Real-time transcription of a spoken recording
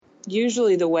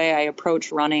usually the way I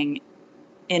approach running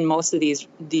in most of these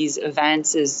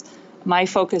events is my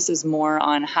focus is more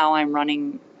on how I'm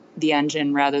running the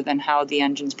engine rather than how the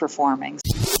engine's performing.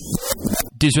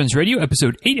 Diz Runs Radio,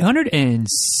 episode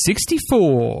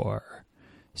 864,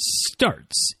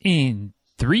 starts in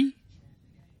 3,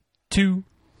 2.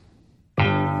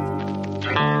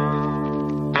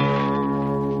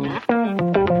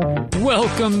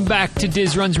 Welcome back to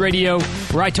Diz Runs Radio,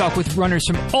 where I talk with runners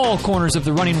from all corners of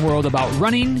the running world about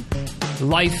running,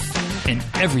 life, and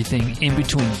everything in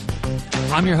between.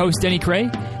 I'm your host, Denny Cray,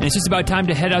 and it's just about time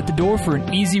to head out the door for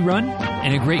an easy run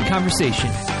and a great conversation.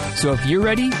 So if you're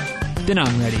ready, then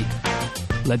I'm ready.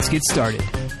 Let's get started.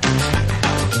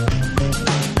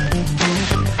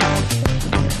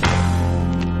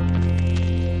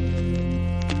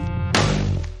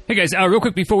 Hey guys, real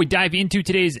quick before we dive into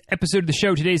today's episode of the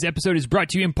show, today's episode is brought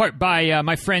to you in part by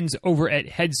my friends over at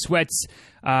Head Sweats,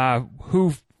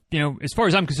 who, you know, as far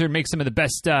as I'm concerned, make some of the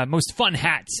best, most fun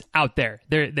hats out there.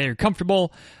 They're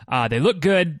comfortable, they look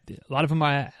good. A lot of them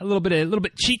are a little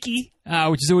bit cheeky,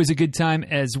 which is always a good time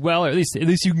as well. Or at least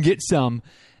you can get some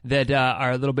that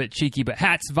are a little bit cheeky. But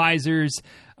hats, visors,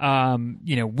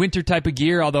 winter type of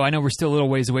gear, although I know we're still a little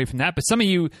ways away from that. But some of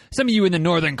you in the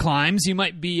northern climes, you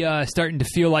might be starting to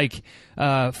feel like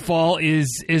fall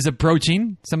is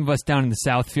approaching. Some of us down in the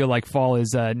south feel like fall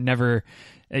is never,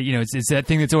 it's that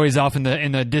thing that's always off in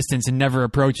the distance and never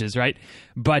approaches, right?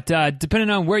 But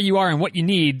depending on where you are and what you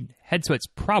need, Head Sweats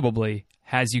probably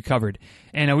has you covered.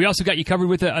 And we also got you covered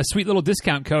with a sweet little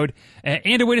discount code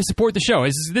and a way to support the show.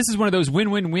 This is one of those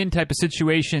win-win-win type of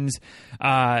situations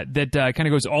that kind of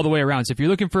goes all the way around. So if you're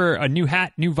looking for a new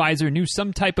hat, new visor,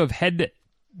 some type of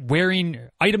head-wearing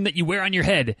item that you wear on your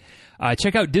head,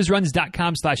 check out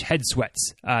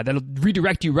dizruns.com/headsweats. That'll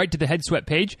redirect you right to the Head Sweat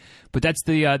page, but that's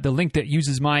the link that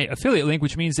uses my affiliate link,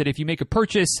 which means that if you make a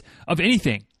purchase of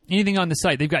anything on the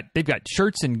site, they've got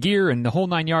shirts and gear and the whole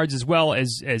 9 yards as well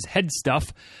as head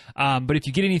stuff. But if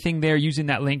you get anything there using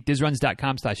that link,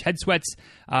 dizruns.com/headsweats,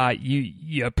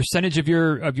 a percentage of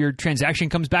your transaction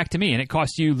comes back to me, and it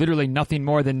costs you literally nothing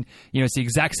more than, it's the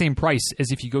exact same price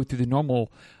as if you go through the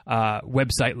normal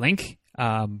website link.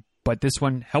 But this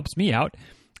one helps me out,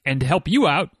 and to help you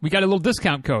out, we got a little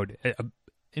discount code.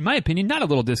 In my opinion, not a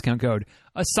little discount code,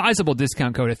 a sizable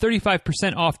discount code, a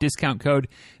 35% off discount code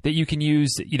that you can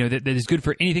use, that is good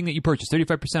for anything that you purchase.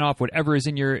 35% off whatever is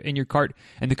in your cart.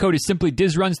 And the code is simply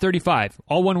DizRuns35.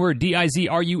 All one word,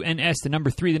 DIZRUNS, the number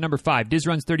 3, the number 5.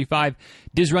 DizRuns35.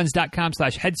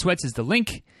 DizRuns.com/headsweats is the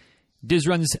link.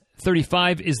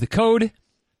 DizRuns35 is the code.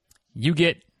 You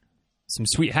get some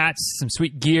sweet hats, some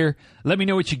sweet gear. Let me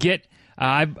know what you get.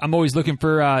 I'm always looking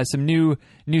for some new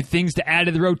things to add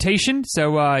to the rotation.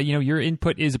 So, your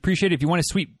input is appreciated. If you want a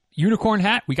sweet unicorn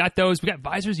hat, we got those. We got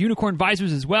visors, unicorn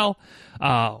visors as well.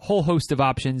 Whole host of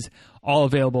options, all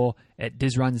available at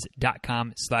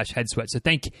dizruns.com/headsweat. So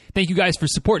thank you guys for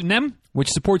supporting them,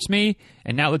 which supports me.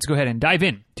 And now let's go ahead and dive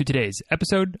in to today's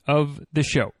episode of the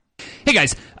show. Hey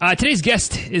guys, today's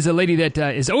guest is a lady that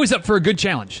is always up for a good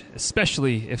challenge,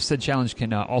 especially if said challenge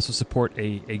can also support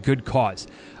a good cause.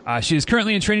 She is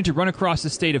currently in training to run across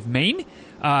the state of Maine,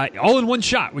 all in one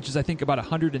shot, which is, I think, about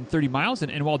 130 miles.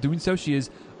 And while doing so, she is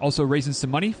also raising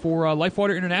some money for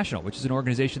LifeWater International, which is an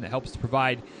organization that helps to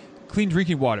provide clean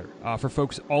drinking water for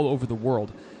folks all over the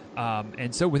world.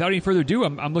 And so without any further ado,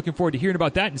 I'm looking forward to hearing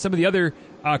about that and some of the other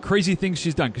crazy things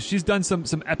she's done, because she's done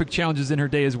some epic challenges in her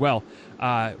day as well,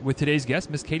 with today's guest,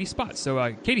 Miss Katie Spotts.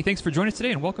 So, Katie, thanks for joining us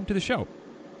today, and welcome to the show.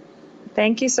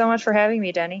 Thank you so much for having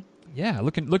me, Denny. Yeah,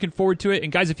 looking forward to it.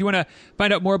 And guys, if you want to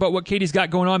find out more about what Katie's got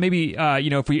going on, maybe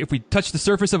if we touch the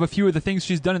surface of a few of the things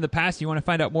she's done in the past, you want to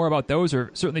find out more about those,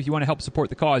 or certainly if you want to help support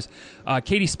the cause,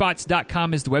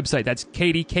 KatieSpotts.com is the website. That's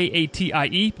Katie,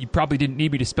 Katie. You probably didn't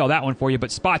need me to spell that one for you, but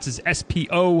Spotts is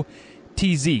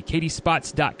SPOTZ,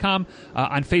 KatieSpotts.com.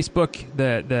 On Facebook,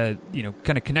 the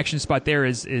kind of connection spot there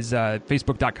is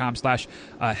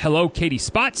Facebook.com/Hello Katie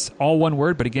Spotts, all one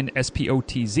word, but again,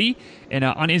 SPOTZ. And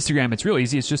on Instagram, it's real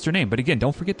easy. It's just her name. But again,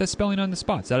 don't forget the spelling on the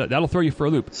spots. That'll throw you for a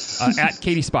loop. At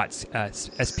Katie Spotts,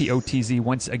 SPOTZ.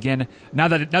 Once again, now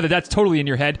that that's totally in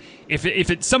your head, if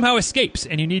it somehow escapes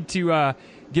and you need to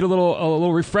get a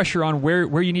little refresher on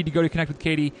where you need to go to connect with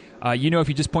Katie, if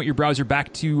you just point your browser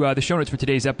back to the show notes for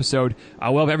today's episode,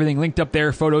 we'll have everything linked up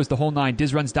there, photos, the whole nine,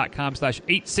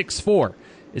 dizruns.com/864.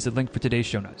 is the link for today's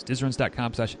show notes,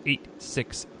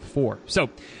 dizruns.com/864. So,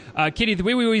 Katie, the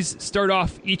way we always start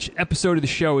off each episode of the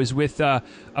show is with a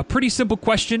pretty simple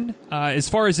question as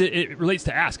far as it relates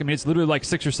to ask. I mean, it's literally like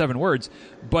 6 or 7 words,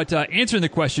 but answering the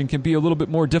question can be a little bit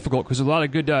more difficult because there's a lot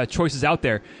of good choices out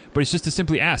there. But it's just to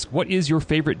simply ask, what is your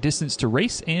favorite distance to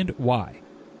race and why?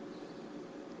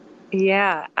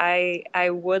 Yeah, I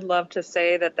would love to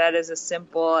say that is a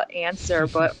simple answer,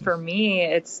 but for me,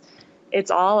 it's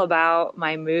all about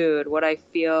my mood, what I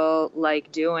feel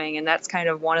like doing. And that's kind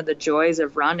of one of the joys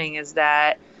of running, is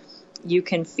that you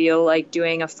can feel like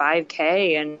doing a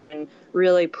 5K and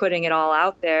really putting it all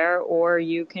out there, or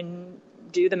you can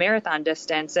do the marathon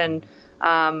distance. And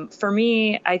for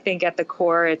me, I think at the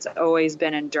core, it's always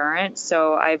been endurance.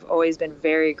 So I've always been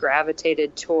very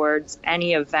gravitated towards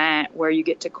any event where you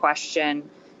get to question,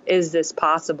 is this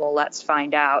possible? Let's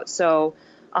find out. So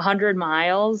 100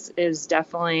 miles is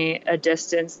definitely a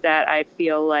distance that I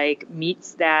feel like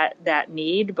meets that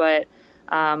need, but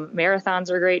marathons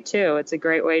are great too. It's a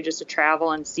great way just to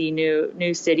travel and see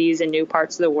new cities and new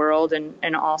parts of the world,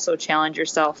 and also challenge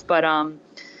yourself. But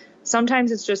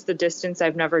sometimes it's just the distance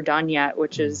I've never done yet,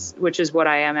 which is what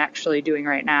I am actually doing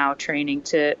right now, training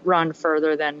to run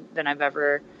further than I've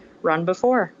ever run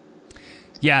before.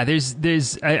 Yeah,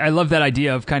 I love that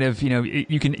idea of kind of,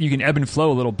 you can ebb and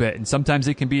flow a little bit, and sometimes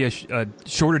it can be a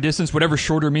shorter distance, whatever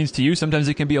shorter means to you. Sometimes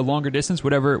it can be a longer distance,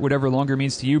 whatever longer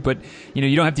means to you. But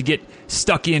you don't have to get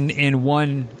stuck in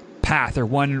one path or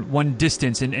one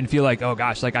distance and feel like, oh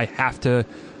gosh, like I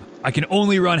can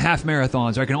only run half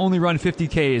marathons, or I can only run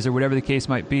 50Ks, or whatever the case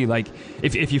might be. Like,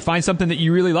 if you find something that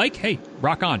you really like, hey,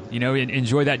 rock on,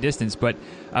 enjoy that distance. But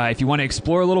if you want to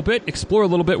explore a little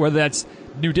bit, whether that's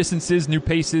new distances, new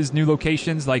paces, new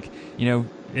locations. Like,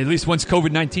 at least once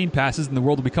COVID-19 passes and the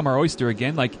world will become our oyster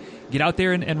again, like, get out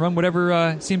there and run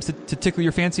whatever seems to tickle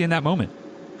your fancy in that moment.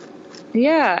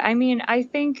 Yeah, I mean, I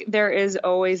think there is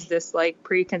always this like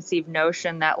preconceived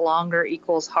notion that longer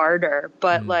equals harder,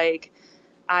 but like,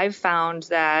 I've found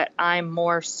that I'm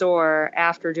more sore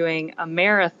after doing a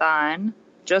marathon,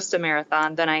 just a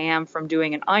marathon, than I am from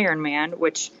doing an Ironman,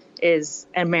 which is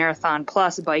a marathon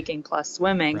plus biking plus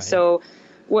swimming. Right. So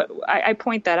I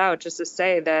point that out just to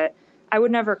say that I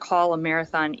would never call a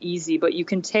marathon easy, but you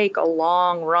can take a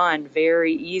long run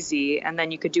very easy, and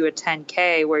then you could do a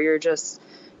 10K where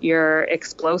you're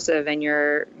explosive and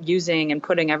you're using and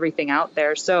putting everything out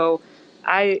there. So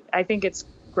I think it's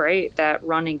great that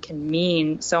running can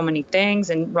mean so many things,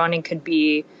 and running could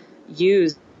be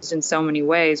used in so many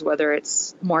ways, whether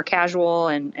it's more casual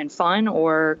and fun,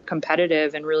 or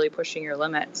competitive and really pushing your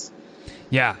limits.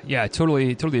 Yeah,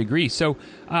 totally agree. So,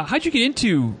 how'd you get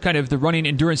into kind of the running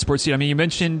endurance sports scene? I mean, you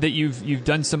mentioned that you've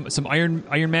done some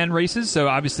Ironman races, so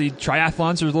obviously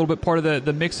triathlons are a little bit part of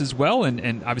the mix as well,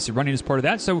 and obviously running is part of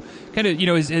that. So, kind of,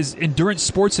 has endurance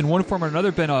sports in one form or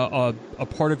another been a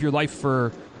part of your life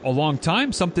for a long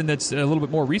time? Something that's a little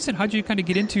bit more recent? How'd you kind of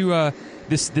get into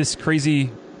this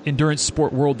crazy endurance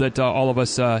sport world that all of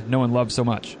us know and love so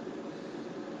much?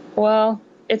 Well,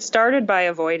 it started by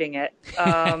avoiding it.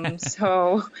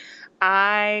 So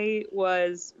I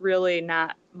was really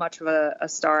not much of a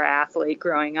star athlete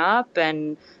growing up.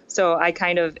 And so I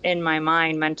kind of, in my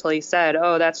mind, mentally said,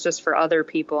 oh, that's just for other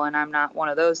people, and I'm not one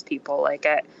of those people. Like,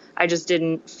 I just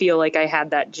didn't feel like I had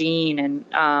that gene. And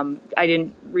I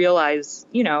didn't realize,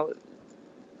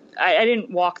 I didn't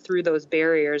walk through those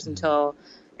barriers until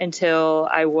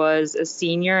I was a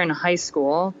senior in high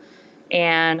school.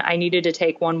 And I needed to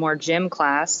take one more gym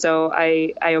class. So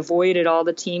I avoided all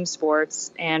the team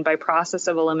sports. And by process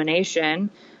of elimination,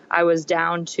 I was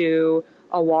down to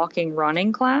a walking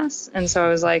running class. And so I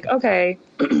was like, okay,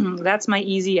 that's my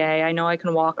easy A. I know I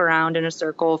can walk around in a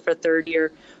circle for 30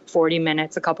 or 40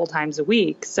 minutes a couple times a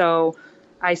week. So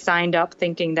I signed up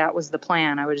thinking that was the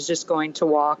plan. I was just going to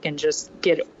walk and just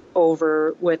get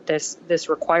over with this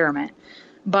requirement.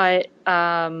 But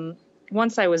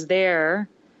once I was there,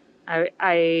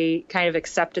 I kind of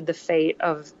accepted the fate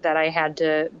of that I had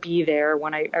to be there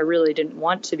when I really didn't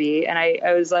want to be. And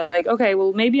I was like, okay,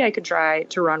 well, maybe I could try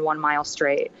to run 1 mile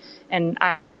straight. And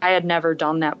I had never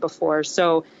done that before.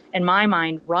 So in my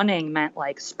mind, running meant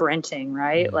like sprinting,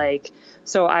 right? Mm-hmm. Like,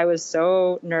 so I was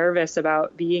so nervous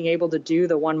about being able to do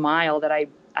the 1 mile that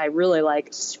I really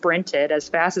like sprinted as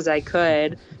fast as I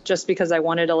could, just because I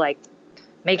wanted to like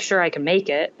make sure I can make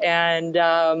it.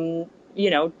 And,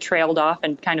 trailed off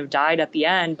and kind of died at the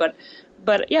end. But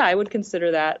yeah, I would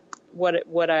consider that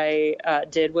what I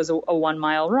did was a 1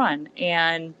 mile run.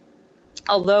 And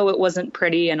although it wasn't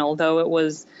pretty, and although it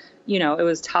was, it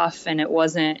was tough, and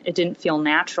it didn't feel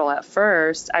natural at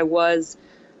first,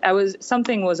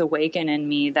 something was awakened in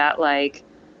me that like,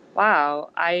 wow,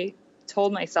 I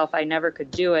told myself I never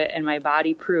could do it, and my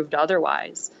body proved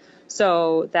otherwise.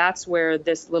 So that's where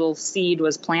this little seed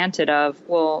was planted of,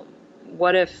 well,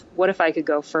 what if I could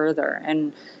go further?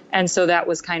 And so that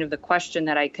was kind of the question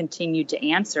that I continued to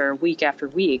answer week after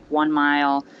week, 1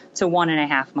 mile to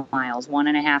 1.5 miles,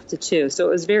 1.5 to 2. So it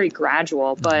was very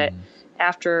gradual. But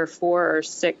after 4 or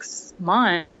 6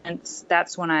 months,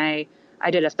 that's when I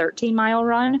did a 13-mile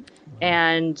run.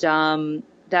 And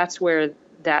that's where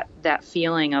that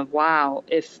feeling of, wow,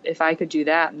 if I could do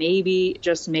that, maybe,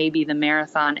 just maybe, the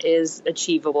marathon is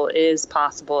achievable, is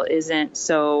possible, isn't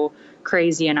so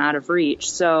crazy and out of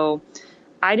reach. So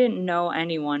I didn't know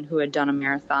anyone who had done a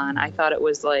marathon. I thought it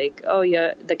was like, oh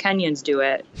yeah, the Kenyans do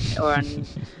it, or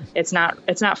it's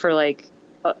not for like,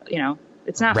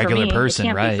 it's not regular for me. Person, it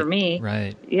can't right? Be for me,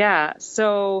 right? Yeah.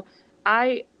 So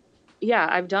I've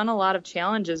done a lot of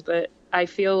challenges, but I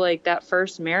feel like that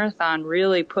first marathon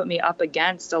really put me up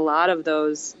against a lot of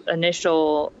those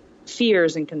initial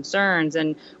fears and concerns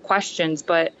and questions,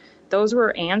 but those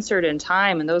were answered in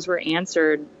time, and those were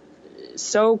answered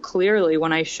so clearly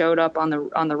when I showed up on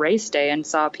the race day and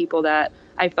saw people that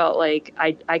I felt like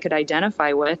I could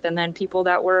identify with, and then people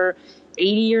that were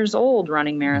 80 years old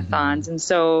running marathons. And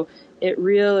so it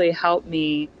really helped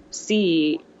me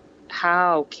see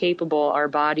how capable our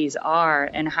bodies are,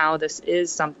 and how this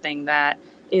is something that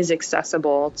is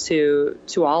accessible to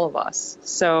all of us.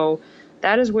 So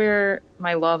that is where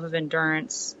my love of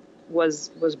endurance was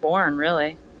born,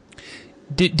 really.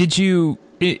 Did you,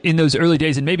 in those early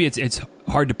days, and maybe it's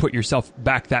hard to put yourself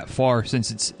back that far,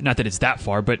 since it's not that it's that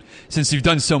far, but since you've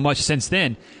done so much since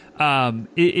then,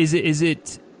 is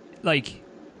it like,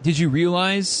 did you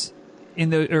realize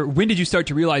or when did you start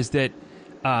to realize that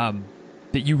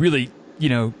that you really,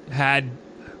 had,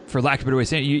 for lack of a better way of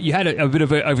saying it, you had a bit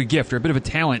of a gift, or a bit of a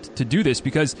talent to do this?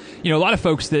 Because, a lot of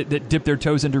folks that dip their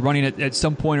toes into running at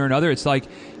some point or another, it's like,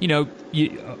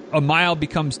 a mile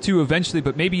becomes 2 eventually,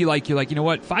 but maybe you're like, you know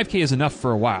what, 5K is enough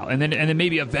for a while. And then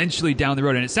maybe eventually down the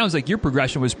road. And it sounds like your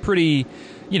progression was pretty,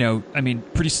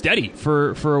 pretty steady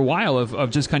for a while of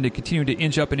just kind of continuing to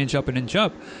inch up and inch up and inch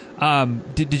up.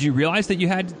 Did you realize that you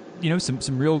had,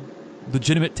 some real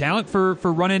legitimate talent for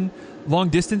running long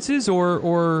distances,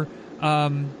 or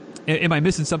am I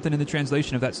missing something in the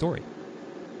translation of that story?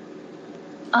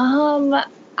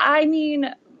 I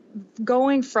mean,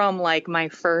 going from like my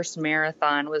first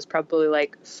marathon was probably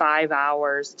like 5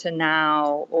 hours to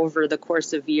now, over the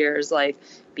course of years, like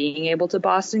being able to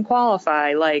Boston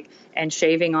qualify, and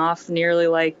shaving off nearly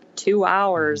like 2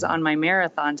 hours on my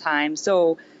marathon time.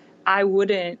 So I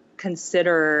wouldn't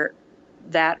consider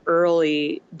that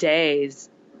early days,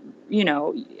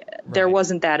 there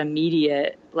wasn't that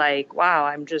immediate, like, wow,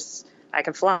 I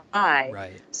can fly.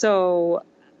 Right. So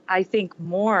I think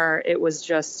more it was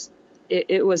just,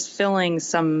 it was filling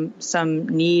some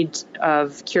need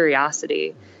of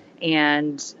curiosity.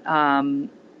 And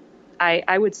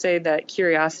I would say that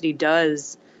curiosity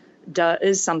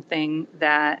is something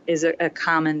that is a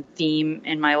common theme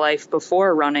in my life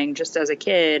before running, just as a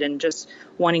kid, and just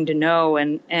wanting to know,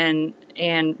 and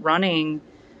running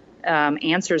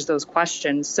answers those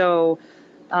questions. So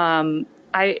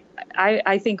I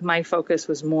think my focus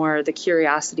was more the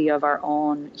curiosity of our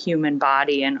own human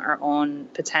body and our own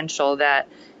potential, that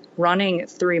running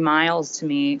 3 miles to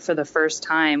me for the first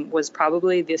time was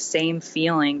probably the same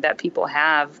feeling that people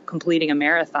have completing a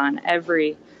marathon.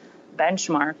 Every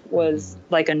benchmark was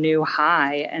like a new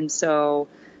high. And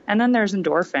then there's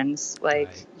endorphins, like,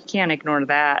 right. You can't ignore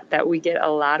that we get a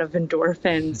lot of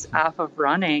endorphins off of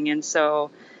running. And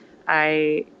so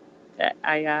I'm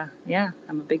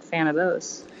a big fan of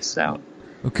those. So.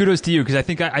 Well, kudos to you, because I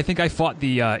think I fought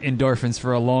the endorphins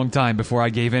for a long time before I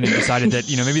gave in and decided that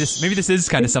maybe this is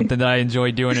kind of something that I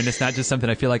enjoy doing, and it's not just something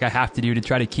I feel like I have to do to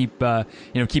try to keep the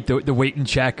weight in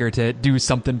check, or to do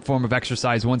something form of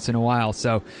exercise once in a while.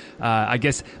 So I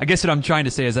guess what I'm trying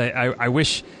to say is I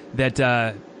wish that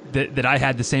I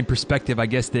had the same perspective, I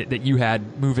guess, that you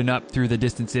had, moving up through the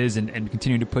distances and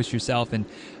continuing to push yourself. And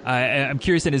I'm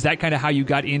curious, then, is that kind of how you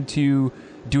got into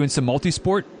doing some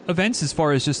multi-sport events, as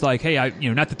far as just like, hey,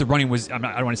 not that the running was, I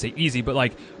don't want to say easy, but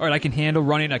like, all right, I can handle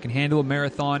running, I can handle a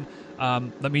marathon.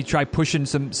 Let me try pushing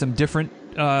some different,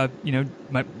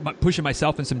 pushing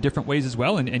myself in some different ways as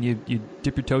well. And you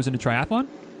dip your toes into triathlon?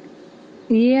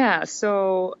 Yeah.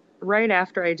 So right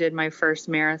after I did my first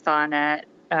marathon at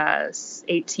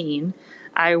 18,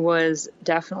 I was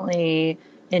definitely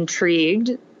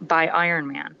intrigued by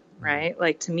Ironman, right?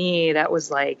 Like, to me, that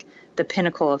was like the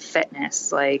pinnacle of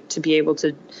fitness, like to be able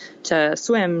to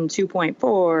swim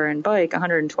 2.4 and bike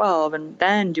 112 and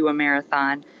then do a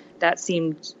marathon. That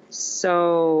seemed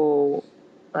so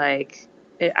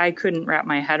I couldn't wrap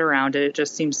my head around it. It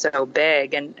just seemed so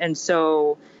big and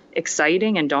so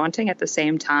exciting and daunting at the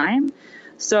same time.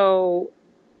 So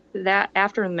that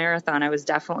after the marathon, I was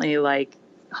definitely like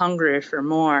hungry for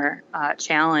more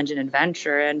challenge and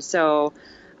adventure. And so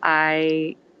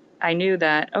I knew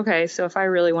that, okay, so if I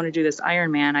really want to do this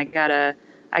Ironman, I gotta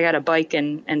bike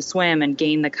and swim and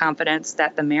gain the confidence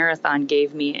that the marathon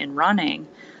gave me in running.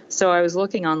 So I was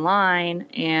looking online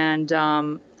and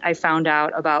I found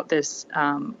out about this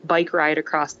bike ride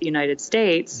across the United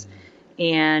States,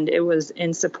 and it was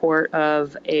in support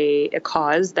of a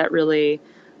cause that really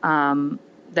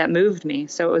that moved me.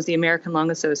 So it was the American Lung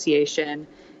Association,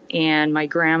 and my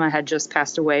grandma had just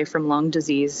passed away from lung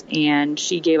disease, and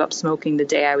she gave up smoking the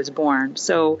day I was born.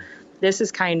 So this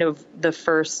is kind of the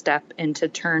first step into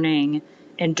turning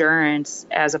endurance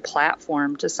as a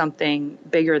platform to something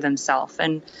bigger than self.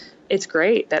 And it's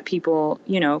great that people,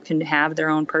 can have their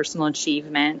own personal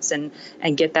achievements and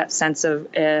get that sense of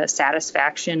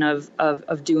satisfaction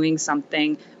of doing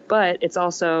something. But it's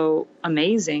also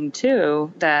amazing,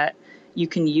 too, that you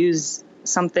can use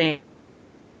something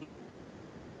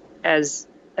as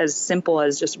simple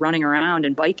as just running around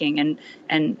and biking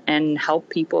and help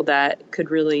people that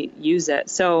could really use it.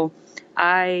 So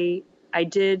I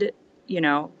did,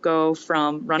 go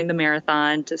from running the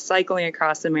marathon to cycling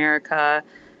across America.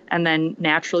 And then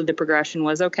naturally the progression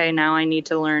was, okay, now I need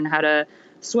to learn how to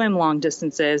swim long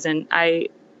distances. And I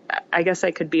guess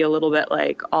I could be a little bit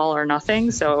like all or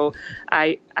nothing. So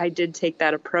I did take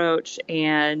that approach,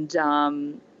 and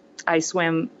I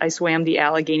swam the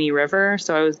Allegheny River.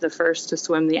 So I was the first to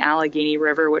swim the Allegheny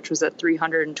River, which was a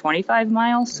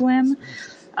 325-mile swim.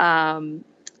 And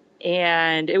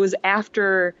it was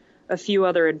after a few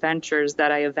other adventures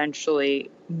that I eventually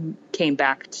came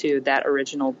back to that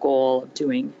original goal of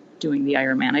doing the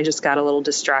Ironman. I just got a little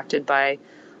distracted by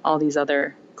all these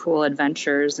other cool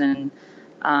adventures and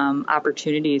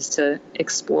opportunities to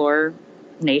explore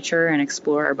nature and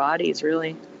explore our bodies,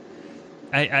 really.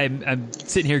 I'm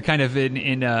sitting here kind of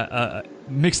in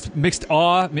mixed parts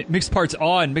awe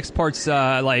and mixed parts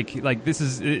like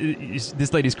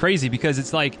this lady's crazy, because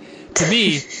it's like, to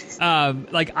me,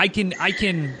 like I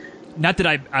can not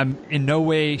that I'm in no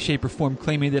way, shape, or form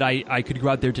claiming that I could go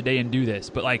out there today and do this,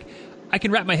 but like I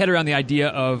can wrap my head around the idea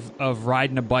of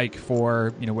riding a bike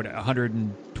for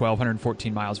 112,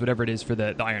 114 miles, whatever it is for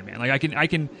the Ironman. Like I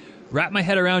can wrap my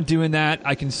head around doing that.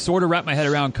 I can sort of wrap my head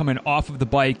around coming off of the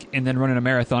bike and then running a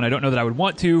marathon. I don't know that I would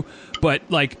want to, but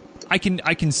like I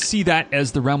can see that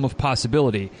as the realm of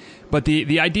possibility. But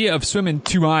the idea of swimming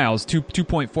 2 miles,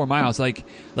 2.4 miles, like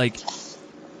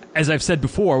as I've said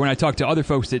before, when I talk to other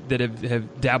folks that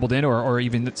have dabbled in or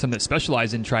even some that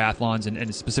specialize in triathlons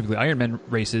and specifically Ironman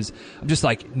races, I'm just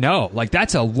like, no, like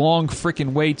that's a long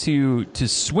freaking way to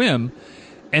swim.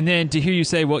 And then to hear you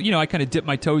say, well, I kind of dipped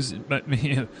my toes,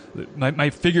 my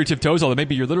figurative toes, although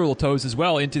maybe your literal toes as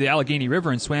well, into the Allegheny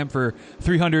River and swam for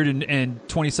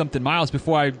 320-something miles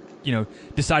before I,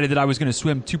 decided that I was going to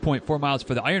swim 2.4 miles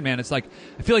for the Ironman. It's like,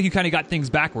 I feel like you kind of got things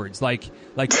backwards. Like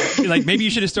maybe you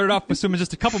should have started off with swimming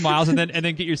just a couple miles and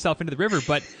then get yourself into the river.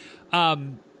 But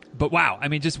wow, I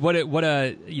mean, just what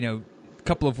a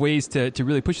couple of ways to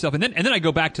really push yourself. And then I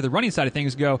go back to the running side of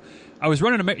things. I was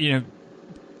running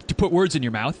to put words in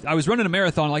your mouth. I was running a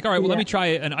marathon, like, all right, well, let me try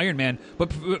an Ironman.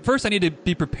 But first I need to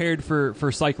be prepared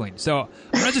for cycling. So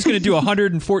I'm not just going to do a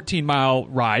 114-mile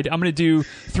ride. I'm going to do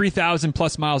 3,000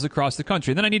 plus miles across the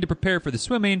country. And then I need to prepare for the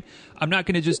swimming. I'm not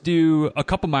going to just do a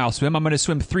couple mile swim. I'm going to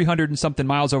swim 300 and something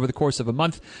miles over the course of a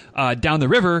month down the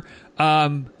river.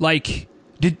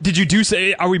 Did you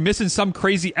say, are we missing some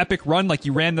crazy epic run, like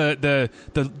you ran the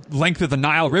length of the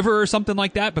Nile River or something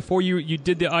like that before you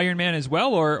did the Ironman as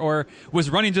well? Or was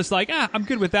running just like, I'm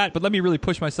good with that, but let me really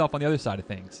push myself on the other side of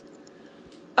things?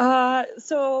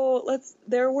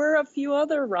 There were a few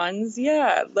other runs.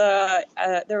 Yeah.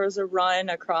 There was a run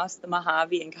across the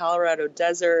Mojave and Colorado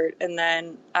desert. And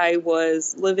then I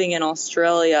was living in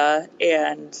Australia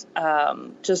and,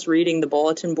 just reading the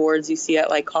bulletin boards you see at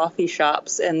like coffee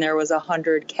shops, and there was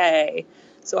 100K.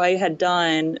 So I had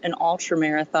done an ultra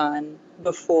marathon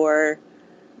before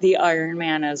the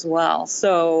Ironman as well.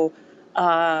 So,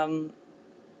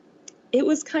 it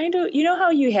was kind of, how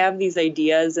you have these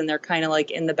ideas and they're kind of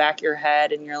like in the back of your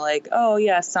head and you're like, oh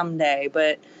yeah, someday.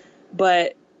 But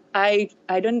I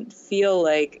didn't feel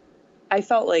like, I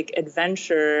felt like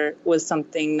adventure was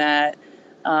something that,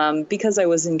 because I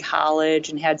was in college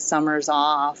and had summers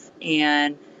off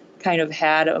and kind of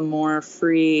had a more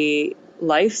free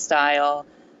lifestyle,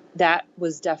 that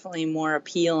was definitely more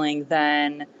appealing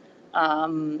than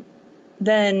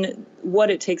what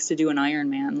it takes to do an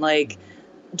Ironman. Like,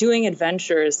 doing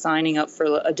adventure is signing up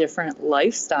for a different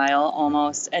lifestyle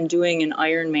almost, and doing an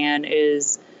Ironman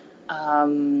is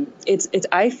it's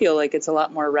I feel like it's a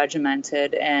lot more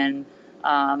regimented. And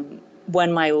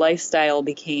when my lifestyle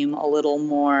became a little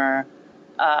more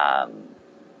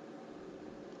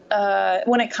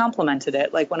when it complemented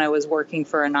it, like when I was working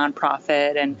for a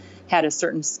nonprofit and had a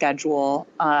certain schedule,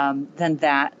 then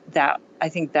that I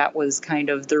think that was kind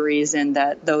of the reason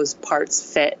that those parts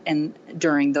fit in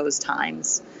during those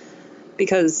times.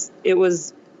 Because it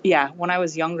was, when I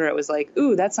was younger, it was like,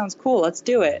 ooh, that sounds cool, let's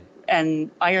do it.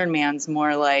 And Ironman's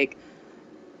more like,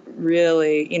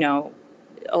 really,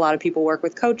 a lot of people work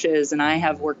with coaches, and I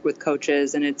have worked with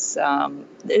coaches, and it's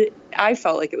I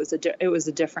felt like it was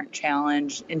a different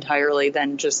challenge entirely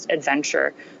than just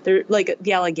adventure. There, like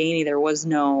the Allegheny, there was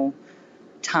no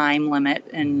time limit,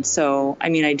 and so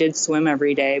I did swim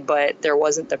every day, but there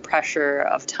wasn't the pressure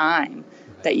of time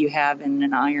that you have in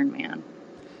an Ironman.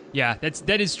 Yeah,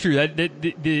 that is true. That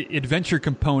the adventure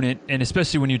component, and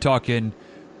especially when you're talking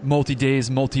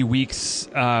multi-days, multi-weeks,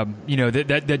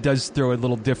 that does throw a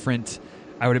little different,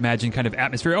 I would imagine, kind of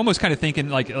atmosphere. Almost kind of thinking,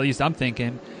 like, at least I'm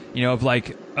thinking, of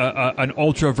like an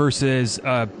ultra versus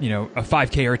a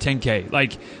 5K or a 10K.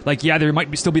 Like there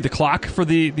might still be the clock for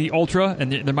the ultra,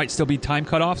 and there might still be time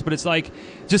cutoffs, but it's like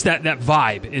just that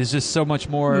vibe is just so much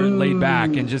more laid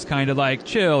back and just kind of like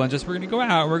chill, and just we're gonna go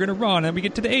out and we're gonna run, and we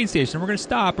get to the aid station and we're gonna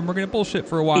stop and we're gonna bullshit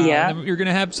for a while, and then you're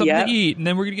gonna have something to eat, and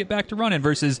then we're gonna get back to running.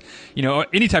 Versus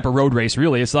any type of road race,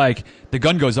 really, it's like the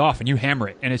gun goes off and you hammer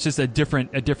it, and it's just a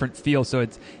different feel. So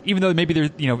it's, even though maybe there's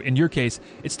in your case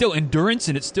it's still endurance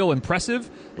and it's still impressive,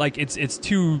 like it's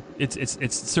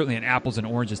certainly an apples and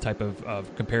oranges type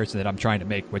of comparison that I'm trying to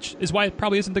make, which is why it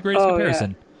probably isn't the greatest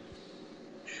comparison. Yeah.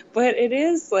 But it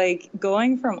is like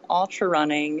going from ultra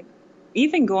running,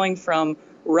 even going from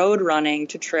road running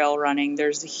to trail running,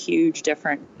 there's a huge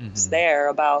difference there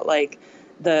about like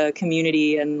the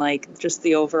community and like just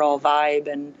the overall vibe.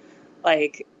 And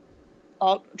like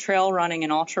trail running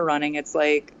and ultra running, it's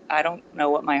like, I don't know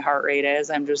what my heart rate is,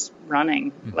 I'm just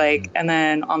running. Like, and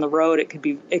then on the road it could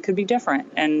be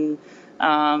different. And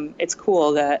it's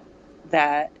cool that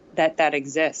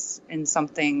exists in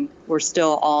something. We're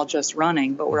still all just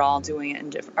running, but we're all doing it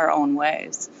in our own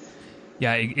ways.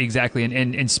 Yeah, exactly.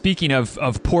 And speaking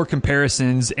of poor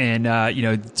comparisons and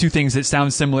two things that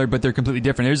sound similar but they're completely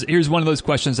different. Here's one of those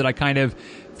questions that I kind of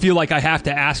feel like I have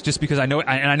to ask, just because I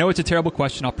know it's a terrible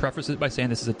question. I'll preface it by saying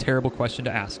this is a terrible question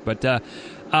to ask. But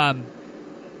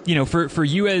for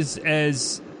you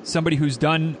as somebody who's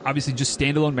done obviously just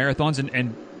standalone marathons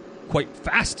and quite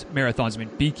fast marathons.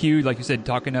 BQ, like you said,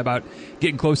 talking about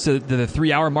getting close to the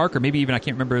 3 hour mark, or maybe even, I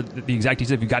can't remember the exact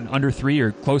details, if you've gotten under 3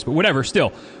 or close, but whatever,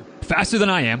 still faster than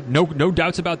I am. No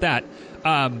doubts about that.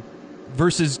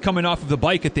 Versus coming off of the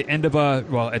bike at the end of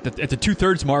at the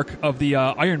 2/3 mark of the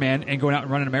Ironman and going out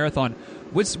and running a marathon.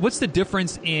 What's the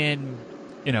difference in,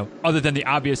 other than the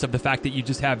obvious of the fact that you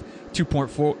just have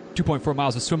 2.4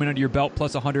 miles of swimming under your belt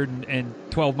plus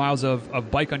 112 miles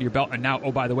of bike under your belt, and now,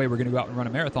 oh, by the way, we're going to go out and run a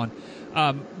marathon.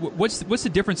 What's the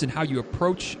difference in how you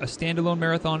approach a standalone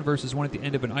marathon versus one at the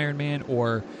end of an Ironman?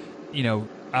 Or,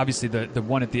 obviously the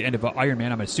one at the end of an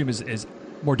Ironman, I'm going to assume is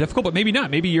more difficult, but maybe not.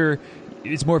 Maybe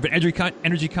it's more of an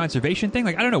energy conservation thing.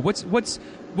 Like, I don't know.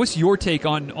 What's your take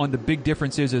on the big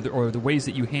differences or the ways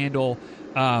that you handle,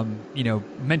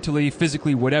 mentally,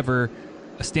 physically, whatever,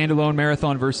 a standalone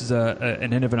marathon versus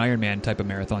an end of an Ironman type of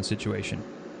marathon situation?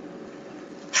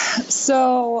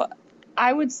 So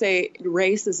I would say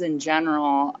races in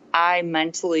general, I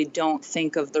mentally don't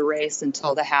think of the race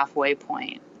until the halfway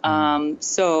point.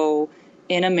 So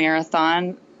in a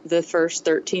marathon, the first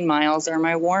 13 miles are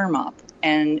my warm-up.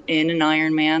 And in an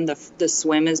Ironman, the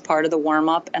swim is part of the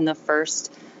warm-up, and the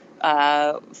first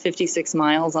 56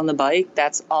 miles on the bike,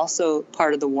 that's also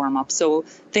part of the warm-up. So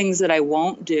things that I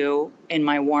won't do in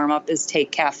my warm-up is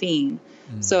take caffeine.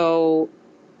 So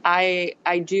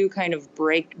I do kind of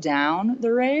break down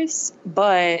the race,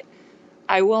 but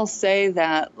I will say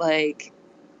that, like,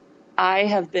 I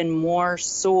have been more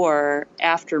sore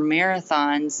after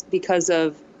marathons because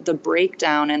of the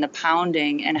breakdown and the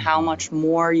pounding and how much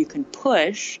more you can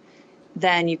push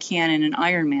than you can in an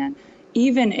Ironman.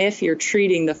 Even if you're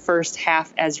treating the first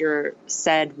half as your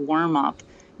said warm-up,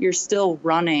 you're still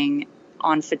running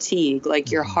on fatigue.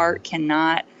 Like, your heart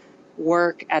cannot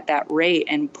work at that rate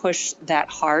and push that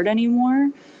hard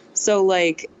anymore. So,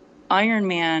 like,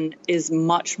 Ironman is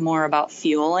much more about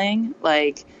fueling.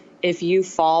 Like, if you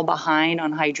fall behind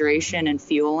on hydration and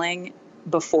fueling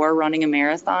before running a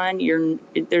marathon,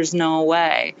 there's no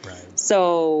way. Right.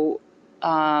 So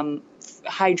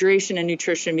hydration and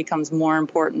nutrition becomes more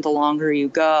important the longer you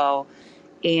go.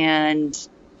 and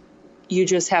you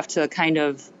just have to kind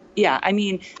of, I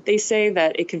mean, they say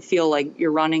that it can feel like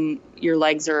your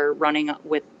legs are running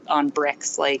on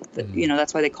bricks, like,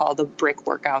 that's why they call the brick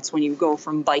workouts when you go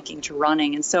from biking to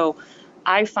running. And so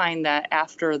I find that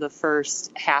after the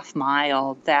first half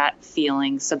mile, that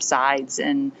feeling subsides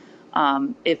and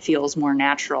it feels more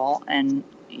natural, and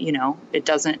it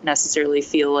doesn't necessarily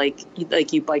feel like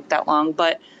you biked that long.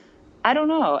 But I don't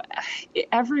know,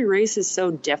 every race is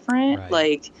so different. Right.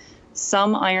 Like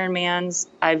some Ironmans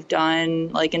I've done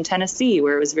like in Tennessee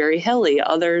where it was very hilly,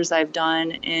 others I've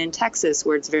done in Texas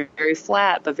where it's very, very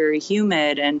flat but very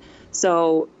humid. And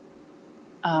so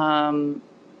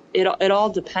it all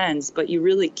depends, but you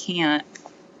really can't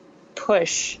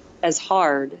push as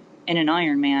hard in an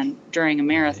Ironman during a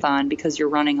marathon because you're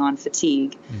running on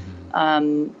fatigue.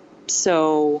 No,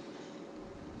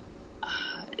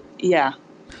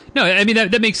 I mean,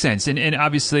 that makes sense. And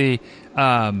obviously,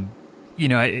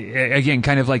 again,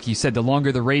 kind of like you said, the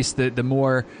longer the race, the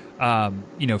more,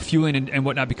 fueling and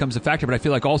whatnot becomes a factor. But I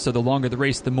feel like also the longer the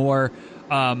race, the more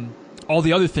all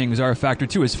the other things are a factor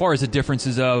too, as far as the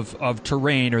differences of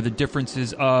terrain or the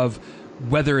differences of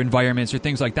weather environments or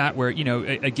things like that, where,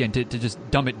 again, to just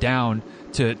dumb it down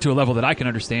to a level that I can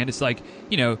understand, it's like,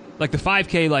 like the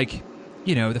 5K, like,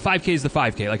 the 5K is the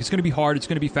 5K. Like, it's going to be hard. It's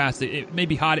going to be fast. It may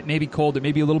be hot. It may be cold. It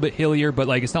may be a little bit hillier, but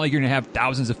like, it's not like you're going to have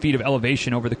thousands of feet of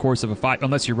elevation over the course of a 5,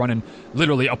 unless you're running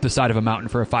literally up the side of a mountain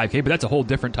for a 5K, but that's a whole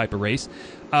different type of race.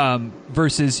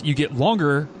 Versus you get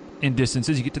longer in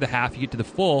distances, you get to the half, you get to the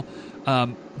full,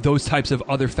 those types of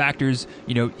other factors,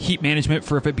 heat management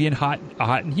for if it being hot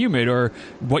and humid, or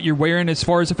what you're wearing as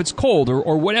far as if it's cold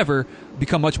or whatever,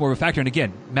 become much more of a factor. And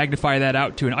again, magnify that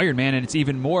out to an Ironman, and it's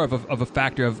even more of a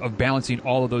factor of balancing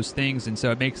all of those things. And so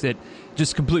it makes it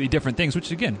just completely different things, which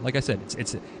again, like I said,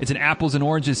 it's an apples and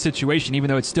oranges situation. Even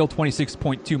though it's still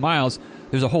 26.2 miles,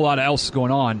 there's a whole lot else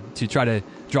going on to try to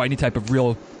draw any type of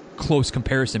real close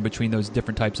comparison between those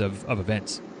different types of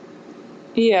events.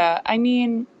 Yeah, I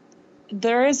mean,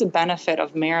 there is a benefit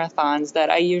of marathons that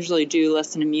I usually do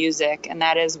listen to music, and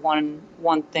that is one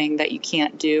thing that you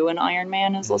can't do in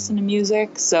Ironman is listen to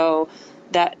music. So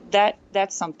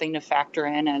that's something to factor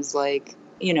in as like,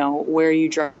 where you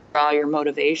draw your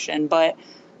motivation. But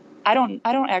I don't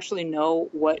actually know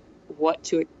what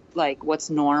to like what's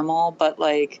normal, but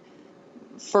like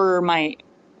for my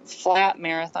flat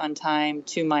marathon time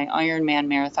to my Ironman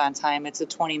marathon time, it's a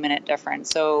 20-minute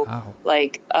difference. So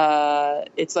like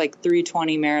it's like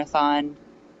 3:20 marathon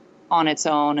on its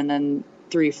own, and then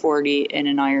 3:40 in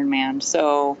an Ironman.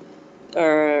 So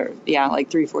like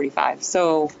 3:45.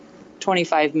 So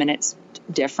 25 minutes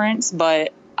difference.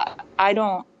 But I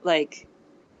don't like,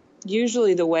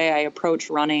 usually the way I approach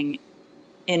running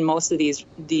in most of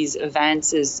these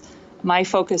events is my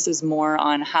focus is more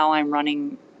on how I'm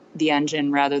running the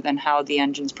engine rather than how the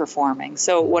engine's performing.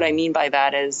 So what I mean by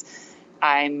that is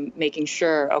I'm making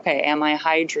sure, okay, am I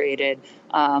hydrated?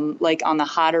 Like on the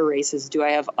hotter races, do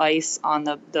I have ice on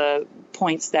the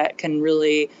points that can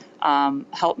really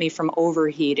help me from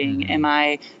overheating?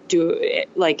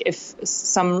 If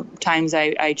sometimes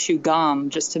I chew gum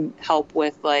just to help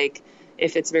with like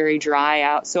if it's very dry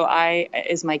out. So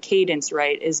is my cadence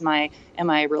right? Am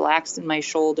I relaxed in my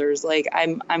shoulders? Like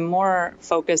I'm more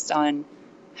focused on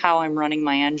how I'm running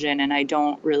my engine, and I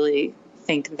don't really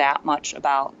think that much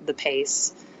about the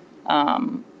pace.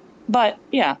 But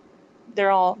yeah,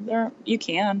 you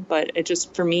can, but it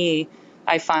just, for me,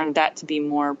 I find that to be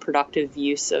more productive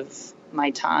use of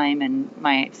my time and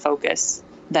my focus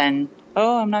than,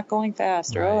 I'm not going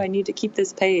fast, or, I need to keep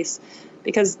this pace,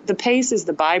 because the pace is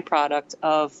the byproduct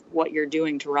of what you're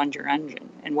doing to run your engine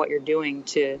and what you're doing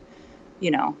to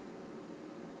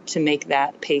make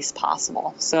that pace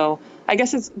possible. So I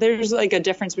guess there's like a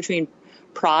difference between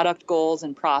product goals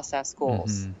and process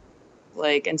goals.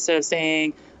 Like, instead of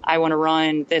saying I want to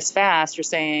run this fast, you're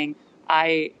saying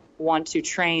I want to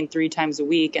train 3 times a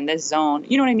week in this zone.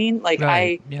 You know what I mean? Like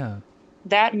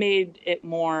that made it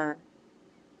more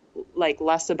like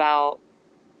less about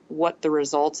what the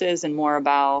result is and more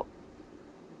about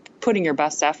putting your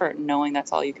best effort and knowing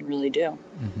that's all you can really do.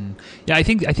 Yeah, I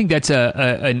think that's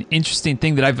an interesting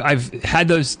thing that I've had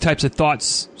those types of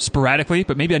thoughts sporadically,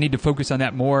 but maybe I need to focus on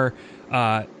that more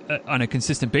on a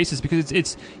consistent basis, because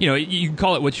it's you can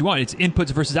call it what you want. It's inputs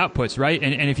versus outputs, right?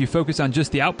 And if you focus on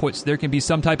just the outputs, there can be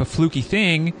some type of fluky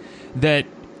thing that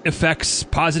affects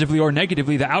positively or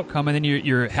negatively the outcome, and then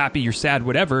you're happy, you're sad,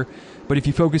 whatever. But if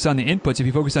you focus on the inputs, if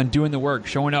you focus on doing the work,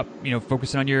 showing up,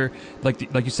 focusing on your, like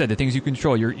you said, the things you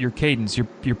control, your cadence,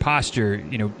 your posture,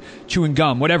 chewing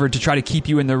gum, whatever, to try to keep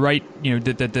you in the right,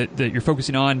 that you're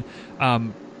focusing on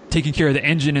taking care of the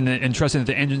engine and trusting that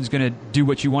the engine is going to do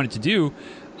what you want it to do,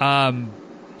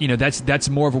 that's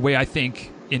more of a way, I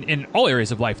think, in all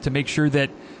areas of life, to make sure that,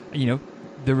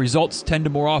 the results tend to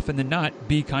more often than not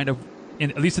be kind of,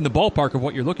 at least in the ballpark of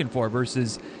what you're looking for,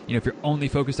 versus, if you're only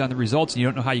focused on the results and you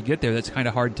don't know how you get there, that's kind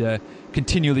of hard to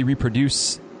continually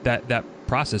reproduce that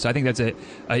process. I think that's a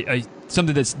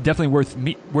something that's definitely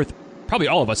worth probably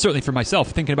all of us, certainly for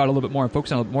myself, thinking about it a little bit more and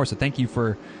focusing on it a little bit more. So thank you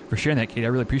for sharing that, Kate. I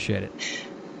really appreciate it.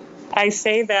 I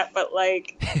say that, but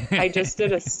I just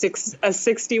did a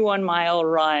 61-mile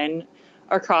run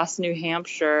across New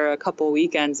Hampshire a couple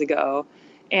weekends ago,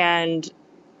 and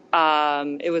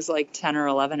it was 10 or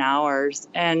 11 hours.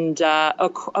 And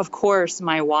of course,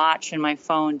 my watch and my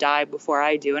phone died before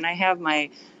I do, and I have my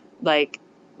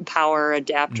power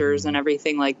adapters and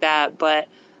everything like that, but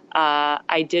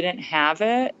I didn't have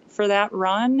it for that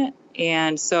run.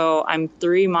 And so I'm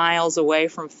 3 miles away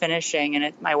from finishing,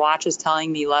 and my watch is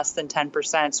telling me less than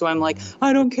 10%. So I'm like,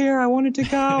 I don't care. I want it to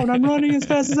count. I'm running as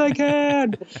fast as I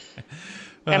can.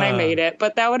 And I made it.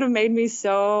 But that would have made me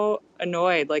so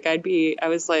annoyed. I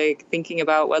was thinking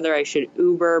about whether I should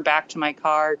Uber back to my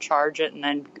car, charge it, and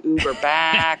then Uber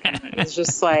back. And it was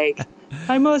just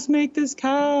I must make this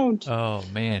count. Oh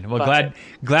man! Well,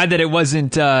 glad that it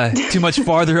wasn't too much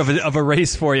farther of a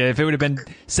race for you. If it would have been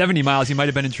 70 miles, you might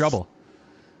have been in trouble.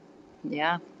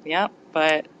 Yeah.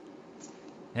 But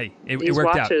hey, it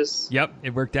worked watches, out. Yep,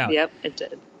 it worked out. Yep, it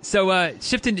did. So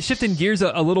shifting gears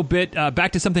a little bit,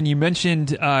 back to something you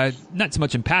mentioned, not so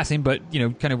much in passing, but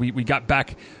kind of we got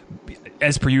back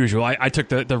as per usual. I took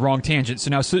the wrong tangent, so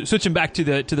now switching back to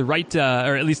the right,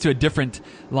 or at least to a different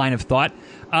line of thought.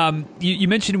 You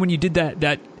mentioned when you did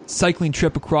that cycling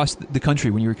trip across the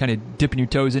country, when you were kind of dipping your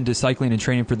toes into cycling and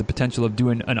training for the potential of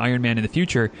doing an Ironman in the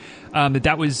future,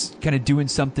 that was kind of doing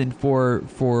something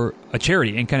for a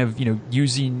charity and kind of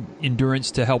using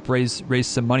endurance to help raise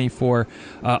some money for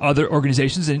other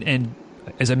organizations, and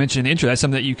as I mentioned in the intro, that's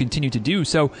something that you continue to do.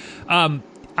 So I'm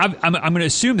going to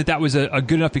assume that was a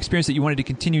good enough experience that you wanted to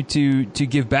continue to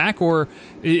give back, or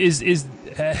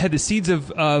had the seeds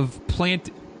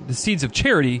of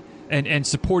charity and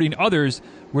supporting others,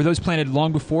 were those planted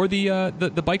long before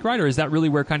the bike ride, or is that really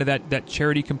where kind of that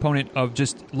charity component of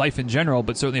just life in general,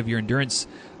 but certainly of your endurance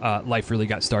life, really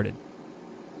got started?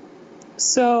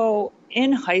 So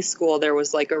in high school, there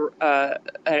was a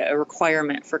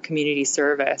requirement for community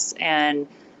service, and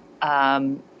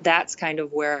that's kind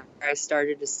of where I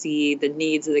started to see the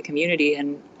needs of the community,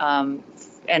 and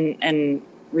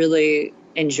really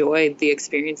enjoyed the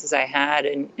experiences I had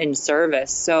in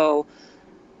service. So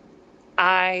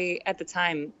at the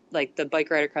time, the Bike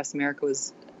Ride Across America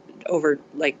was over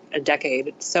a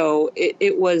decade. So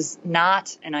it was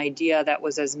not an idea that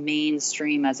was as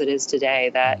mainstream as it is today,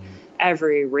 that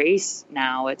every race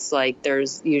now, it's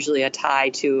there's usually a tie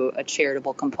to a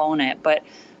charitable component. But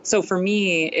so for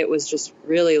me, it was just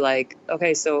really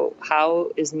okay, so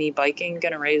how is me biking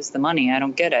going to raise the money? I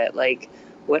don't get it.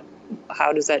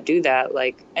 How does that do that?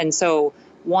 And so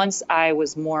once I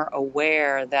was more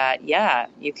aware that,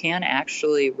 you can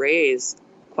actually raise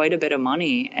quite a bit of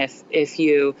money if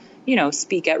you,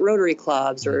 speak at Rotary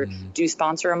clubs, or do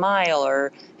sponsor a mile,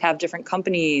 or have different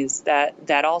companies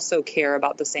that also care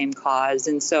about the same cause.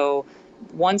 And so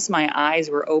once my eyes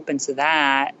were open to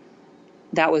that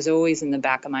was always in the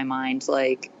back of my mind.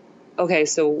 Okay,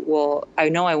 so, I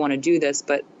know I want to do this,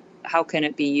 but how can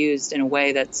it be used in a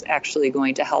way that's actually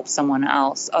going to help someone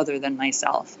else other than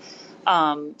myself?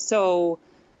 So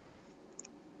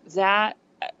that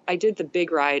I did the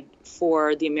big ride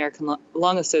for the American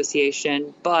Lung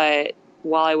Association, but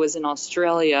while I was in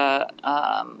Australia,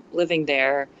 living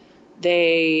there,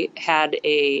 they had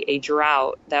a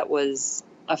drought that was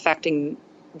affecting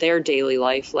their daily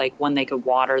life, when they could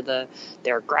water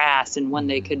their grass and when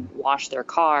they could wash their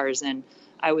cars. And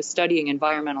I was studying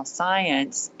environmental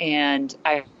science, and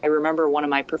I remember one of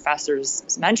my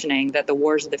professors mentioning that the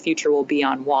wars of the future will be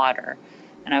on water.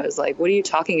 And I was like, what are you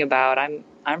talking about?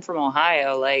 I'm from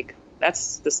Ohio.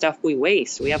 That's the stuff we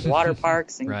waste. We have water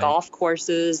parks and golf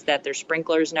courses that their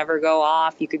sprinklers never go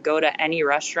off. You could go to any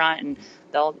restaurant and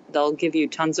they'll give you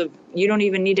tons of, you don't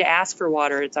even need to ask for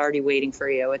water. It's already waiting for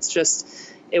you.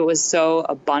 It was so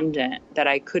abundant that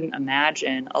I couldn't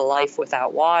imagine a life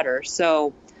without water.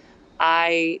 So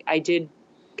I did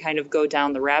kind of go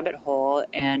down the rabbit hole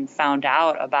and found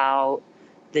out about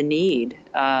the need.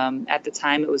 At the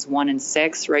time, it was 1 in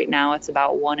 6. Right now, it's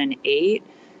about 1 in 8.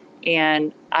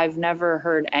 And I've never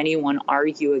heard anyone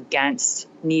argue against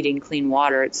needing clean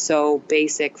water. It's so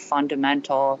basic,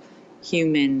 fundamental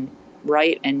human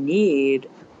right and need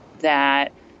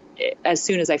that as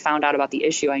soon as I found out about the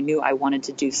issue, I knew I wanted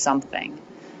to do something.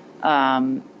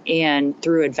 And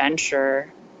through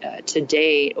adventure, to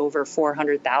date, over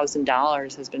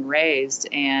 $400,000 has been raised,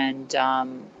 and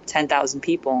 10,000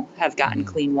 people have gotten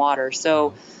clean water.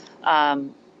 So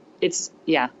it's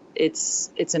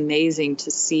amazing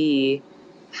to see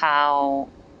how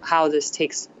this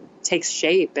takes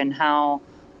shape, and how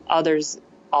others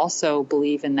also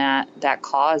believe in that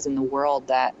cause in the world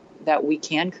that we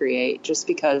can create. Just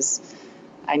because,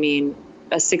 I mean,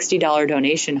 a $60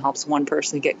 donation helps one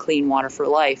person get clean water for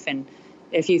life. And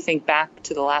if you think back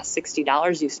to the last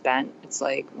 $60 you spent, it's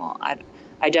like, well,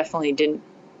 I definitely didn't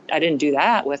do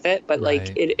that with it. But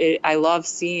right. like, I love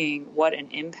seeing what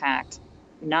an impact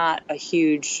not a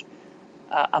huge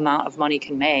amount of money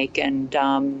can make. And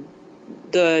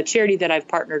the charity that I've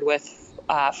partnered with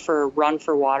for Run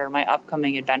for Water, my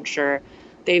upcoming adventure,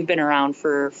 they've been around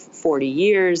for 40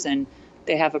 years, and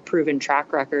they have a proven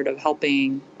track record of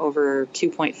helping over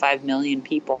 2.5 million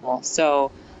people.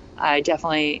 So I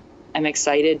definitely am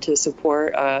excited to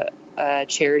support a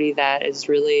charity that is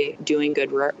really doing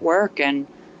good work. And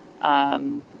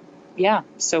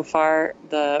so far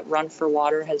the Run for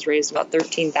Water has raised about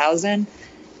 $13,000,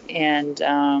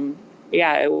 and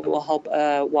it will help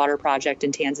a water project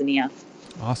in Tanzania.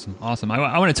 Awesome.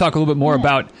 I want to talk a little bit more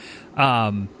about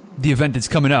the event that's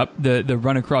coming up, the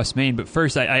Run Across Maine. But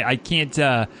first, I can't.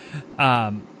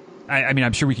 I mean,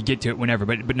 I'm sure we could get to it whenever,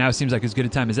 but now it seems like as good a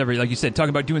time as ever. Like you said, talking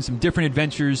about doing some different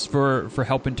adventures for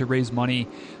helping to raise money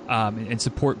and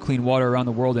support clean water around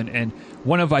the world. And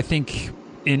one of, I think,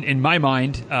 in my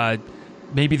mind,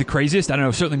 maybe the craziest. I don't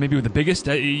know. Certainly, maybe the biggest.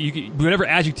 Whatever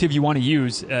adjective you want to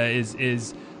use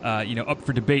is up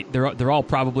for debate. They're all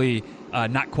probably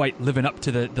not quite living up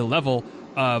to the level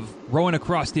of rowing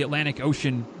across the Atlantic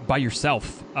Ocean by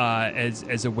yourself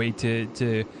as a way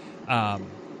to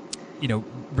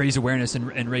raise awareness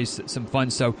and raise some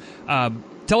funds. So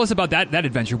tell us about that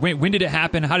adventure. When did it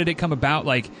happen? How did it come about?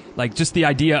 Like just the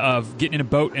idea of getting in a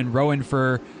boat and rowing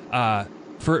for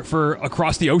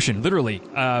across the ocean, literally,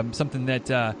 something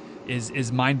that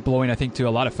is mind blowing, I think, to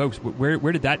a lot of folks.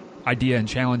 Where did that idea and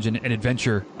challenge and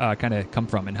adventure kind of come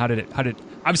from, and how did it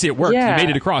obviously it worked. Yeah. You made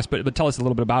it across, but tell us a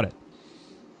little bit about it.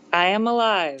 I am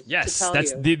alive. Yes, to tell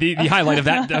that's you. the highlight of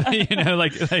that.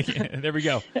 There we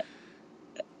go.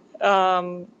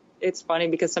 It's funny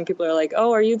because some people are like,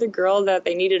 "Oh, are you the girl that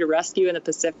they needed to rescue in the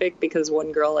Pacific?" Because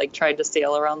one girl tried to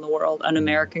sail around the world, an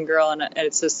American girl, and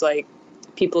it's just like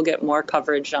people get more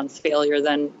coverage on failure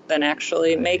than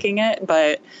actually making it.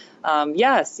 But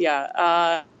yes,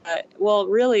 yeah. Well,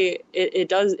 really,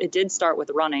 it did start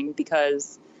with running,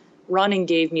 because running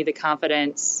gave me the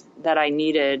confidence that I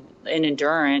needed in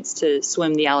endurance to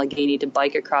swim the Allegheny, to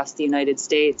bike across the United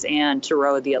States, and to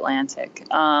row the Atlantic.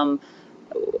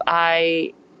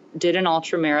 I did an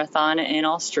ultra marathon in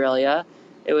Australia.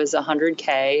 It was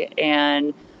 100K,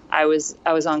 and I was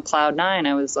on cloud nine.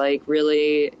 I was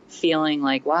really feeling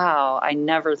like, wow, I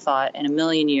never thought in a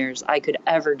million years I could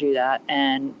ever do that.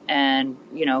 And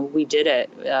we did it.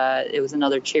 It was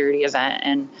another charity event,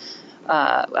 and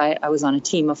I was on a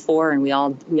team of 4, and we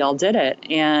all did it.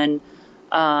 And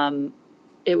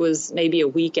it was maybe a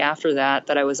week after that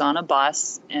I was on a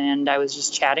bus, and I was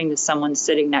just chatting to someone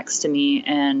sitting next to me,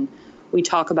 and we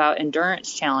talk about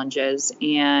endurance challenges.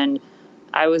 And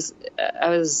I was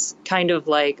kind of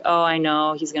like, oh, I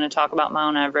know he's going to talk about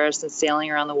Mount Everest and sailing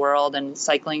around the world and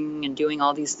cycling and doing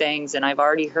all these things, and I've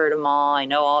already heard them all. I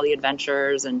know all the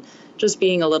adventures, and just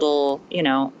being a little,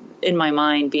 in my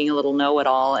mind, being a little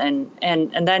know-it-all. And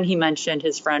then he mentioned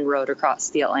his friend rowed across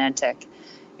the Atlantic,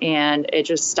 and it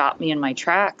just stopped me in my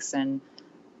tracks. And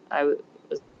I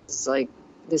was like,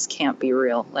 this can't be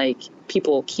real.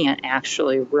 People can't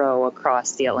actually row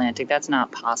across the Atlantic. That's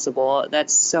not possible.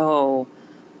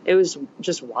 It was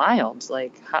just wild.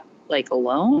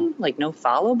 Alone, no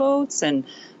follow boats. And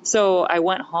so I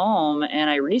went home and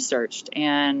I researched,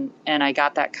 and I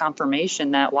got that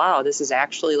confirmation that, wow, this is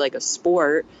actually a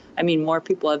sport. I mean, more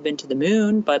people have been to the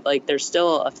moon, but there's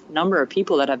still a number of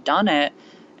people that have done it.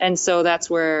 And so that's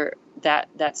where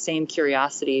that same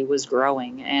curiosity was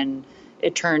growing, and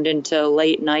it turned into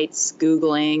late nights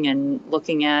Googling and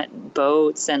looking at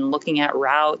boats and looking at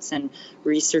routes and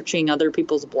researching other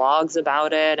people's blogs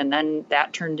about it. And then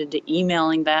that turned into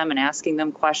emailing them and asking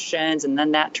them questions. And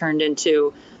then that turned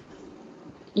into,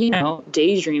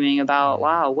 daydreaming about,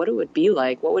 wow, what it would be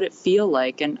like, what would it feel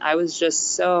like? And I was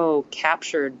just so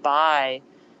captured by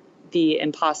the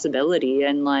impossibility,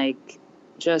 and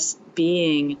just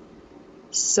being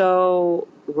so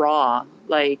raw.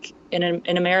 In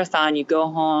a marathon, you go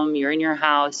home, you're in your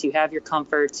house, you have your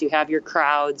comforts, you have your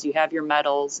crowds, you have your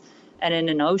medals, And in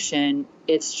an ocean,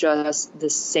 it's just the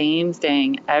same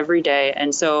thing every day.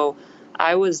 And so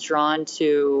I was drawn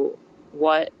to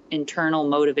what internal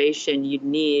motivation you'd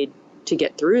need to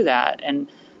get through that, and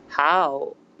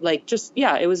how, like, just,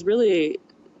 yeah, it was really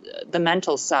the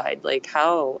mental side. Like,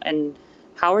 how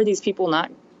are these people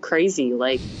not crazy?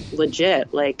 Like,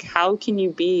 legit, like, how can you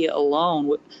be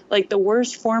alone? Like, the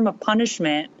worst form of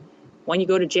punishment when you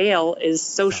go to jail is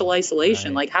social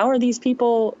isolation. Right. Like, how are these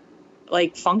people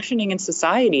like functioning in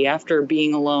society after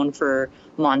being alone for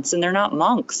months? And they're not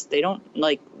monks. They don't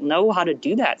like know how to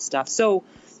do that stuff. So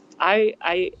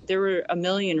there were a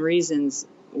million reasons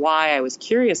why I was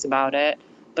curious about it,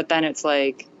 but then it's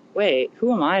like, wait,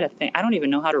 who am I to think? I don't even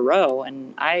know how to row.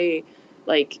 And I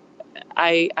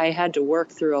had to work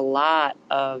through a lot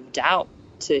of doubt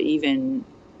to even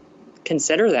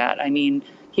consider that. I mean,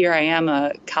 here I am,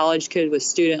 a college kid with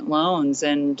student loans,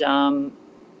 and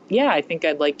I think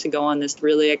I'd like to go on this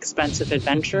really expensive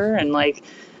adventure, and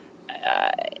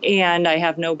and I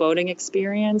have no boating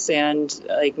experience, and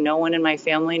like no one in my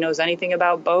family knows anything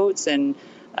about boats, and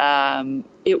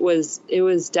it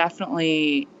was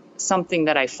definitely something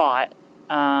that I fought,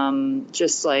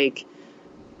 just like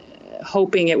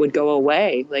hoping it would go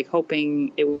away, like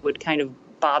hoping it would kind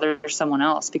of bother someone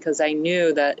else, because I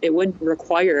knew that it would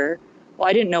require, well,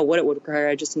 I didn't know what it would require.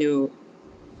 I just knew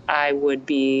I would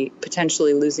be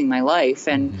potentially losing my life,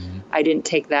 and I didn't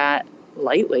take that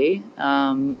lightly.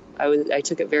 I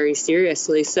took it very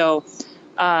seriously. So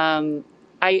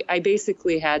I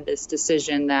basically had this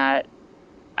decision that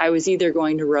I was either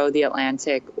going to row the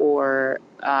Atlantic, or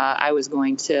I was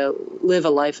going to live a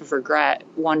life of regret,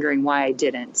 wondering why I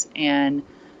didn't. And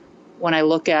when I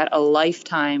look at a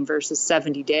lifetime versus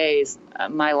 70 days,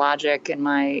 my logic and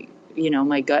my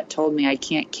gut told me I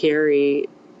can't carry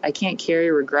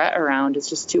regret around. It's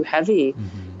just too heavy.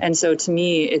 And so to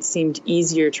me, it seemed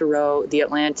easier to row the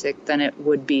Atlantic than it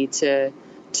would be to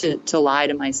lie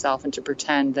to myself and to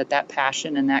pretend that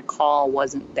passion and that call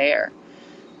wasn't there.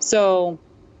 So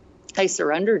I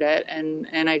surrendered it,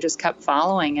 and I just kept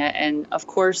following it. And of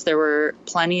course, there were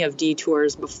plenty of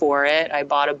detours before it. I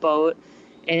bought a boat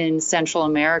in Central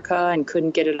America and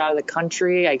couldn't get it out of the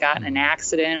country. I got in an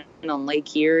accident on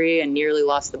Lake Erie and nearly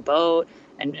lost the boat.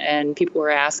 And people were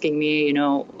asking me,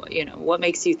 what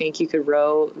makes you think you could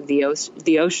row the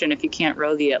ocean if you can't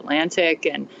row the Atlantic?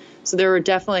 And so there were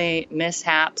definitely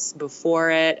mishaps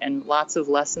before it and lots of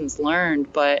lessons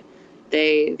learned, but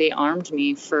they armed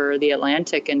me for the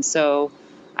Atlantic. And so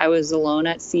I was alone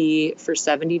at sea for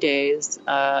 70 days,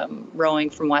 rowing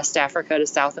from West Africa to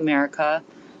South America.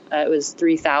 It was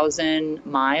 3,000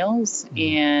 miles,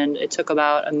 and it took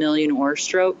about 1 million oar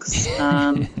strokes.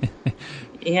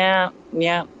 Yeah.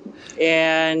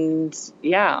 And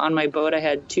on my boat, I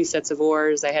had 2 sets of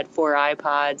oars. I had 4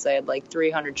 iPods. I had like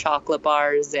 300 chocolate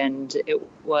bars, and it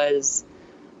was,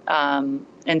 and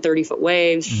 30-foot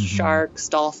waves, sharks,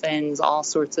 dolphins, all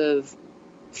sorts of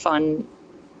fun,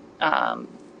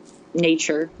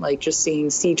 nature, like just seeing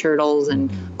sea turtles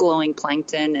and glowing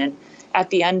plankton. And at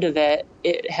the end of it,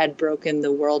 it had broken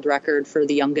the world record for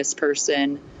the youngest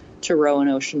person to row an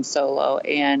ocean solo,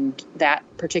 and that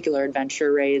particular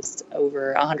adventure raised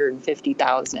over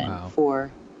 $150,000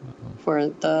 for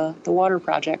the water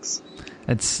projects.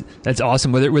 That's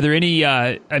awesome. Were there any?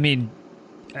 I mean,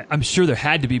 I'm sure there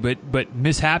had to be, but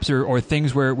mishaps or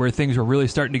things where things were really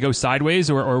starting to go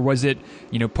sideways, or was it,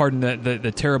 pardon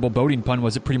the terrible boating pun,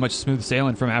 was it pretty much smooth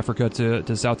sailing from Africa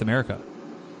to South America?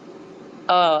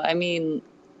 Oh, I mean,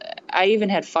 I even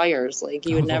had fires. Like,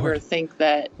 you would never think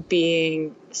that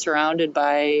being surrounded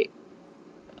by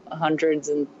hundreds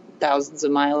and thousands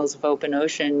of miles of open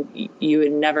ocean, you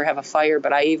would never have a fire.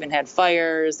 But I even had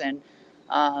fires. And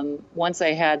once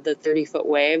I had the 30-foot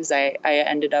waves, I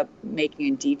ended up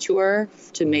making a detour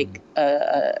to make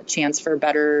a chance for a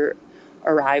better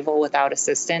arrival without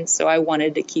assistance. So I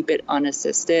wanted to keep it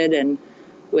unassisted. And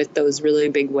with those really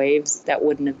big waves, that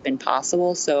wouldn't have been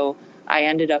possible. So I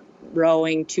ended up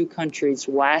rowing 2 countries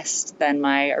west than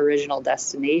my original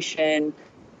destination.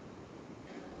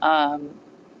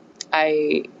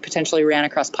 I potentially ran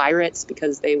across pirates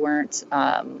because they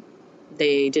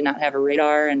did not have a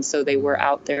radar, and so they were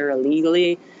out there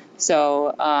illegally.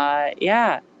 So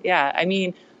I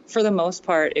mean, for the most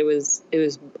part, it was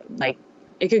like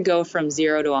it could go from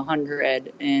 0 to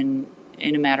 100 in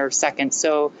a matter of seconds.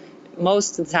 So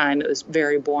most of the time it was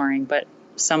very boring, but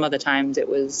some of the times it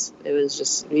was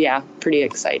just, pretty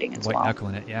exciting as well. White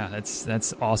knuckling it. Yeah,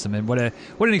 that's awesome. And what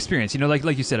an experience,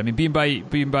 like you said, I mean, being by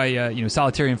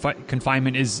solitary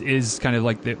confinement is kind of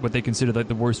like what they consider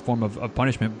the worst form of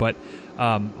punishment. But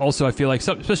also I feel like,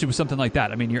 especially with something like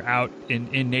that, I mean, you're out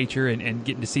in nature and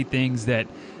getting to see things that,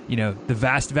 the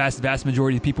vast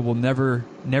majority of people will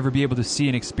never be able to see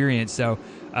and experience. So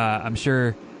I'm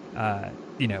sure,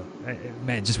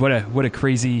 man, just what a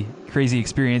crazy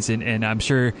experience. And I'm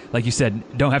sure, like you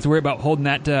said, don't have to worry about holding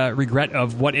that regret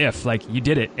of what if, like you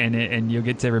did it and you'll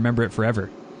get to remember it forever.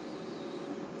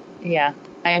 Yeah.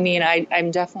 I mean,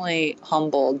 I'm definitely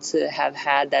humbled to have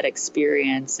had that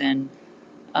experience, and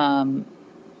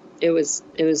it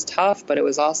was tough, but it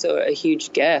was also a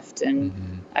huge gift,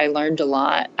 and I learned a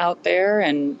lot out there,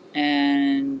 and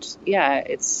yeah,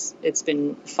 it's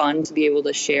been fun to be able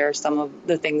to share some of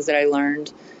the things that I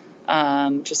learned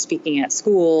just speaking at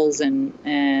schools,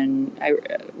 and I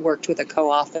worked with a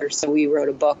co-author, so we wrote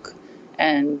a book,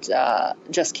 and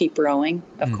Just Keep Rowing,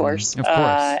 of course.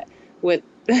 With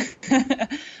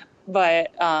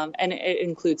but and it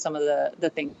includes some of the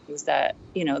things that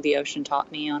the ocean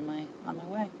taught me on my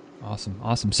way.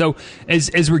 Awesome. So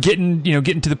as we're getting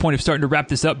to the point of starting to wrap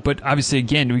this up, but obviously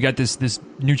again we got this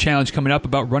new challenge coming up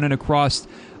about running across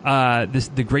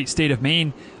the great state of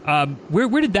Maine.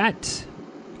 Where did that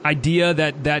idea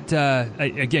that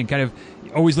again, kind of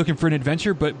always looking for an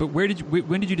adventure, but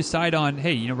when did you decide on,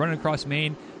 hey, running across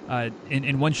Maine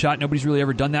in one shot? Nobody's really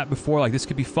ever done that before. Like, this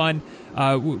could be fun.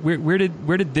 Where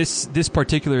did this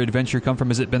particular adventure come from?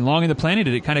 Has it been long in the planning?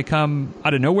 Did it kind of come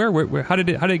out of nowhere? How did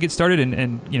it get started?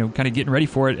 And kind of getting ready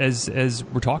for it as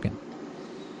we're talking.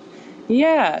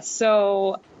 Yeah.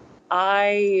 So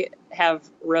I have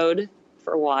rowed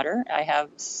for water. I have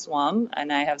swum,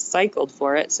 and I have cycled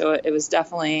for it. So it was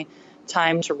definitely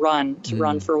time to run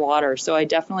for water. So I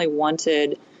definitely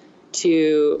wanted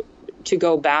to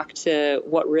go back to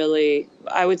what really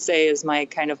I would say is my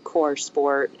kind of core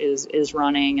sport is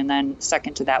running, and then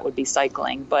second to that would be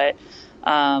cycling. But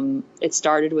it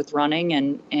started with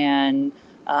running, and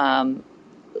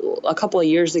a couple of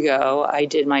years ago I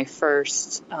did my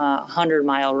first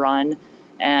 100-mile run,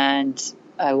 and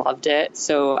I loved it.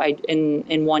 So I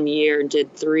in 1 year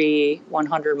did 3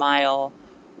 100-mile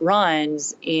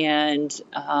runs, and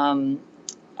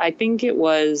I think it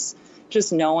was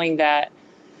just knowing that,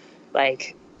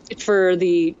 like, for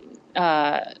the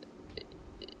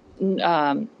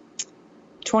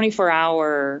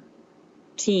 24-hour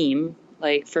team,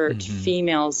 like for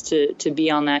females to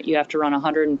be on that, you have to run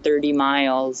 130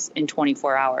 miles in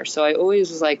 24 hours. So I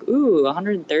always was like, ooh,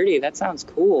 130, that sounds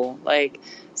cool. Like,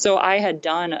 so I had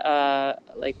done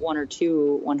like 1 or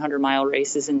 2 100-mile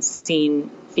races and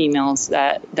seen females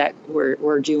that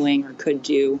were doing or could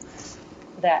do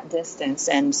that distance.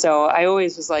 And so I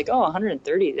always was like,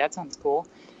 130, that sounds cool.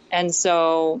 And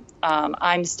so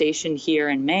I'm stationed here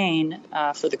in Maine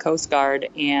for the Coast Guard,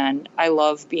 and I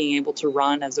love being able to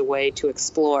run as a way to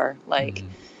explore. Like,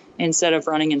 instead of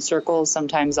running in circles,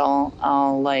 sometimes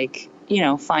I'll like,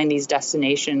 find these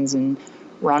destinations and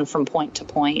run from point to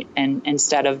point, and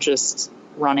instead of just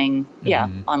running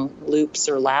on loops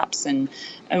or laps, and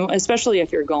especially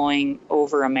if you're going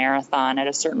over a marathon, at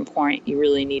a certain point you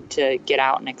really need to get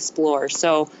out and explore.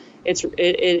 So it's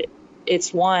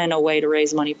one, a way to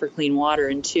raise money for clean water,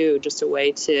 and two, just a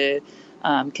way to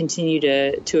continue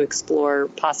to explore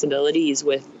possibilities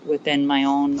within my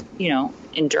own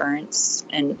endurance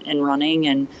and running,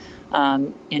 and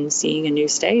seeing a new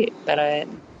state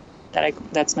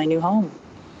that's my new home.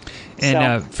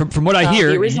 And so, from what I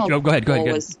hear, go ahead.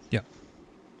 The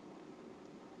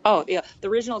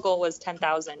original goal was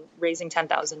 10,000, raising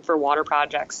 10,000 for water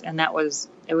projects, and it was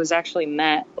actually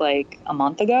met like a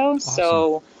month ago. Awesome.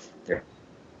 So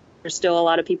there's still a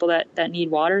lot of people that need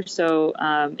water. So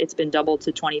it's been doubled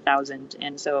to 20,000,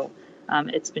 and so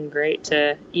it's been great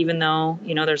to, even though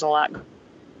there's a lot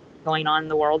going on in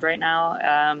the world right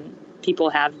now, people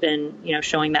have been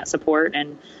showing that support,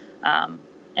 and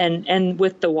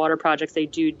with the water projects, they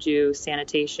do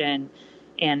sanitation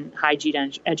and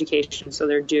hygiene education. So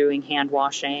they're doing hand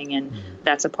washing, and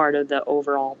that's a part of the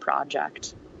overall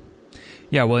project.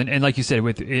 Yeah, well, and like you said,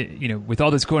 with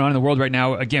all that's going on in the world right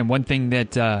now, again, one thing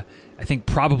that I think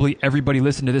probably everybody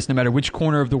listening to this, no matter which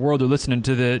corner of the world they're listening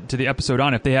to the episode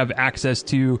on, if they have access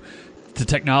to the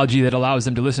technology that allows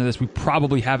them to listen to this, we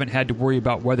probably haven't had to worry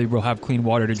about whether we'll have clean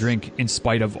water to drink in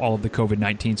spite of all of the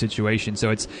COVID-19 situation. So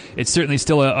it's certainly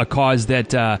still a cause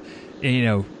that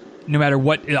no matter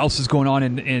what else is going on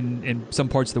in some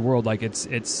parts of the world, like it's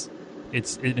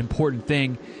an important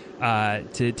thing.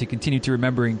 to continue to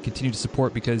remember and continue to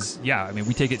support, because I mean,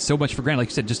 we take it so much for granted. Like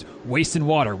you said, just wasting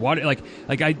water. Like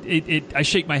I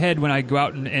shake my head when I go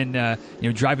out and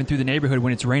driving through the neighborhood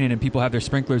when it's raining and people have their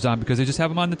sprinklers on, because they just have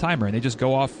them on the timer and they just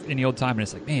go off any old time, and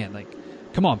it's like, man, like,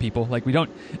 come on, people, like, we don't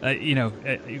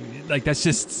like, that's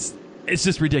just, it's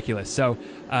just ridiculous. So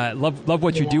love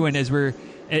what you're doing. As we're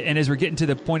getting to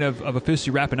the point of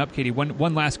officially wrapping up, Katie,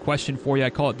 one last question for you. I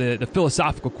call it the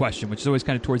philosophical question, which is always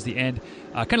kind of towards the end,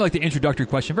 kind of like the introductory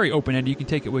question, very open-ended. You can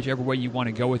take it whichever way you want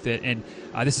to go with it. And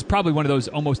this is probably one of those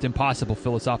almost impossible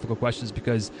philosophical questions,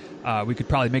 because we could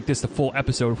probably make this the full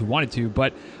episode if we wanted to.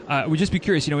 But we'd just be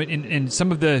curious, in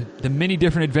some of the many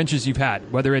different adventures you've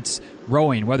had, whether it's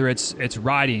rowing, whether it's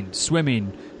riding,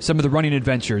 swimming, some of the running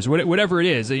adventures, whatever it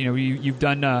is, you've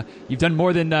done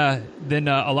more than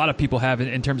a lot of people have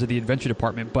in terms of the adventure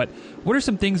department. But what are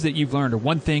some things that you've learned, or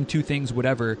one thing, two things,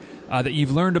 whatever, that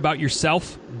you've learned about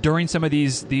yourself during some of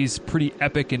these pretty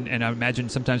epic and I imagine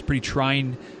sometimes pretty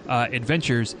trying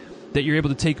adventures, that you're able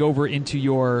to take over into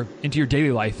your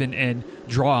daily life and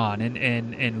draw on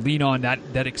and lean on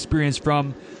that experience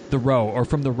from the row or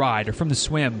from the ride or from the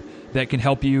swim, that can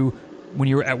help you when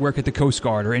you're at work at the Coast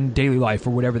Guard or in daily life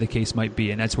or whatever the case might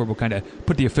be. And that's where we'll kind of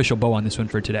put the official bow on this one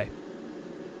for today.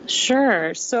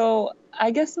 Sure. So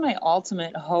I guess my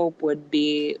ultimate hope would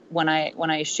be when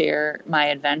I share my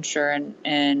adventure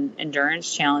and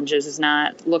endurance challenges is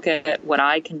not look at what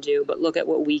I can do, but look at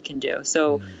what we can do.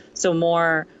 So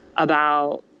more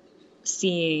about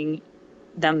seeing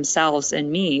themselves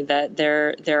in me, that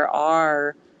there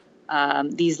are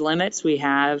these limits we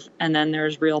have, and then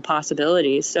there's real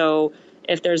possibilities. So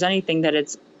if there's anything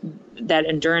that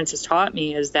endurance has taught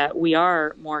me, is that we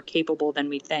are more capable than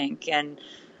we think. And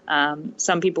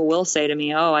some people will say to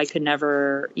me, oh, I could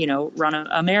never, run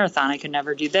a marathon. I could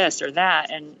never do this or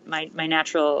that. And my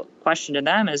natural question to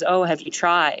them is, oh, have you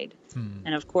tried?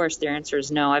 And of course their answer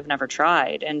is no, I've never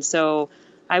tried. And so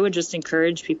I would just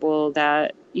encourage people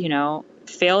that,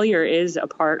 failure is a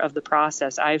part of the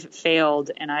process. I've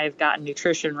failed and I've gotten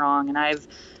nutrition wrong, and I've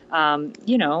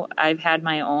had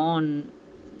my own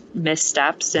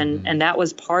missteps, and that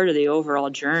was part of the overall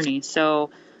journey. So,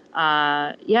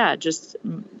 just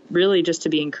really just to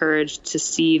be encouraged to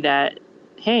see that,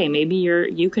 hey, maybe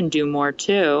you can do more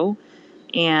too.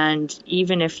 And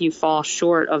even if you fall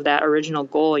short of that original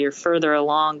goal, you're further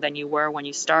along than you were when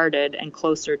you started, and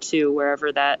closer to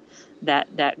wherever that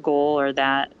goal or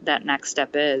that next step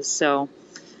is. So,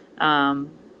 I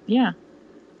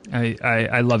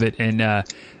love it. And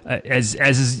as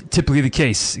is typically the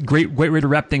case, great way to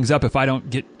wrap things up. If I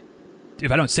don't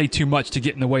say too much to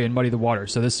get in the way and muddy the water.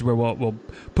 So this is where we'll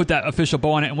put that official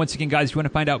bow on it. And once again, guys, if you want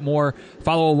to find out more,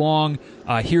 follow along,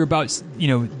 hear about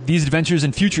these adventures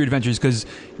and future adventures. Because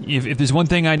if there's one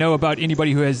thing I know about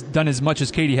anybody who has done as much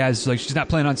as Katie has, like, she's not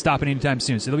planning on stopping anytime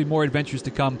soon. So there'll be more adventures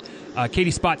to come.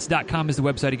 KatieSpots.com is the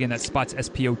website. Again, that's Spots,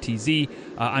 SPOTZ.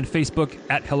 On Facebook,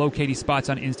 at Hello Katie Spots.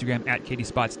 On Instagram, at Katie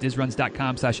Spots.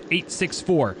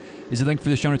 DizRuns.com/864 is the link for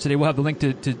the show notes today. We'll have the link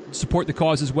to support the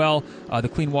cause as well, the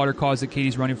clean water cause that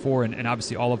Katie's running for, and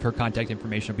obviously all of her contact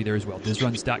information will be there as well.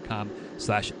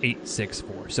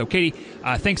 DizRuns.com/864. So, Katie,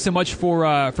 thanks so much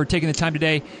for taking the time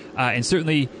today, and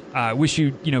certainly wish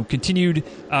you continued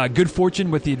good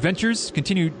fortune with the adventures.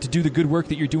 Continue to do the good work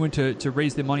that you're doing to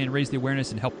raise the money and raise the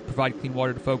awareness and help provide clean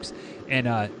water to folks. And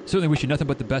certainly wish you nothing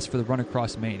but the best for the run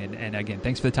across Maine. And again,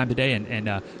 thanks for the time today,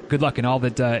 and good luck in all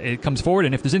that it comes forward.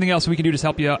 And if there's anything else we can do to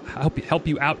help you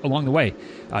out along the way,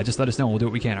 just let us know. We'll do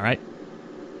what we can. All right.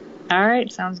 All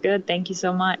right. Sounds good. Thank you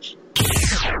so much.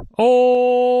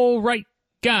 All right,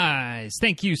 guys.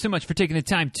 Thank you so much for taking the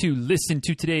time to listen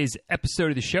to today's episode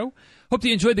of the show. Hope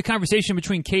you enjoyed the conversation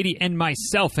between Katie and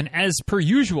myself. And as per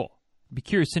usual, I'd be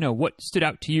curious to know what stood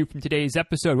out to you from today's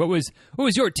episode. What was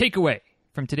your takeaway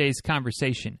from today's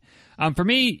conversation? For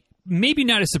me, maybe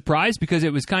not a surprise, because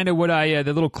it was kind of what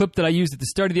the little clip that I used at the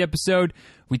start of the episode.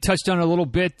 We touched on it a little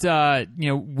bit,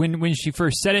 when she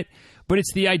first said it. But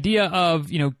it's the idea of,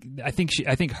 I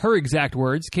think her exact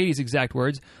words, Katie's exact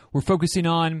words, were focusing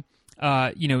on,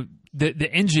 the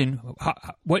engine,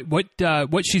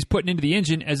 what she's putting into the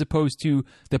engine as opposed to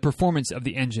the performance of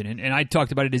the engine. And I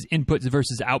talked about it as inputs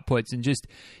versus outputs, and just,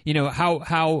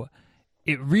 how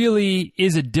it really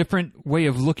is a different way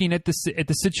of looking at the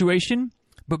situation.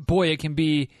 But boy, it can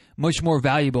be much more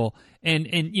valuable. And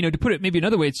to put it maybe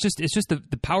another way, it's just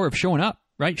the power of showing up,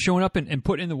 right? Showing up and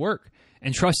putting in the work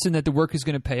and trusting that the work is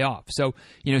going to pay off. So,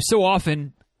 so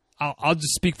often, I'll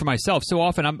just speak for myself. So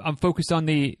often I'm focused on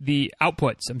the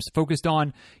outputs. I'm focused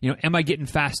on, am I getting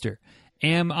faster?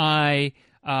 Am I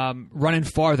running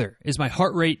farther? Is my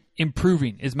heart rate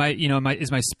improving? Is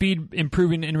my speed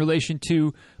improving in relation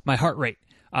to my heart rate?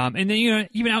 And then,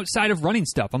 even outside of running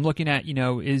stuff, I'm looking at,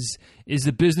 is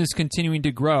the business continuing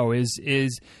to grow?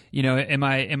 Am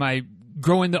I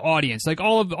growing the audience? Like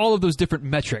all of those different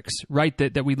metrics, right?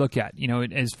 That we look at,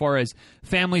 as far as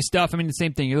family stuff. I mean, the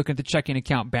same thing. You're looking at the checking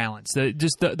account balance,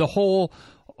 the whole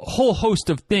host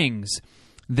of things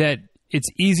that it's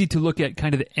easy to look at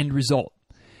kind of the end result.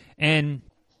 And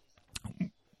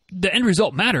the end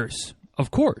result matters,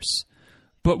 of course.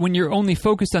 But when you're only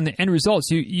focused on the end results,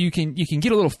 you can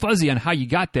get a little fuzzy on how you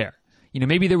got there.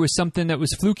 Maybe there was something that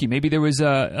was fluky. Maybe there was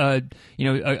a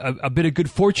bit of good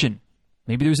fortune.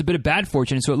 Maybe there was a bit of bad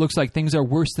fortune, and so it looks like things are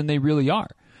worse than they really are.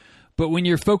 But when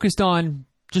you're focused on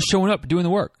just showing up, doing the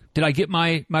work, did I get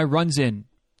my runs in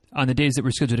on the days that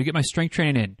were scheduled? Did I get my strength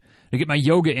training in? Did I get my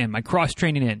yoga in? My cross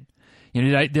training in?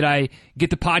 Did I get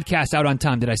the podcast out on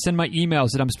time? Did I send my emails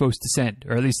that I'm supposed to send,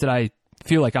 or at least that I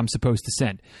feel like I'm supposed to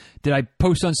send? Did I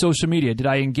post on social media? Did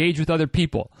I engage with other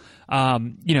people?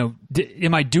 Am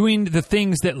I doing the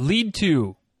things that lead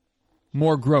to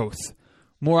more growth,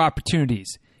 more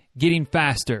opportunities, getting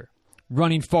faster,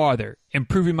 running farther,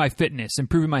 improving my fitness,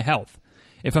 improving my health?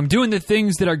 If I'm doing the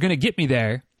things that are going to get me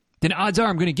there, then odds are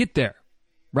I'm going to get there,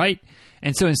 right?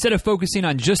 And so instead of focusing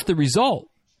on just the result,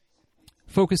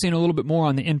 focusing a little bit more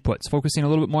on the inputs, focusing a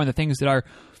little bit more on the things that are,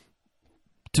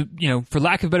 for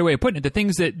lack of a better way of putting it,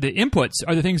 the inputs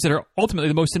are the things that are ultimately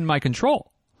the most in my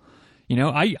control.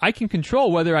 I can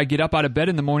control whether I get up out of bed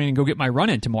in the morning and go get my run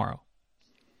in tomorrow.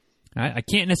 Right? I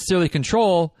can't necessarily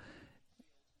control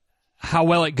how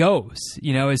well it goes,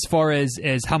 as far as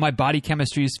how my body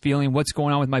chemistry is feeling, what's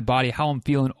going on with my body, how I'm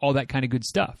feeling, all that kind of good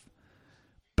stuff.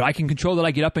 But I can control that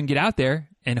I get up and get out there,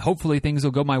 and hopefully things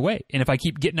will go my way. And if I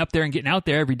keep getting up there and getting out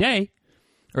there every day,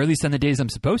 or at least on the days I'm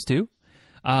supposed to,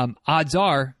 odds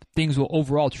are things will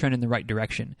overall trend in the right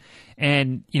direction.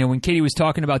 And, when Katie was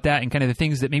talking about that and kind of the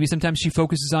things that maybe sometimes she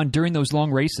focuses on during those long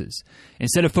races,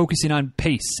 instead of focusing on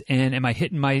pace and am I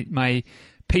hitting my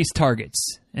pace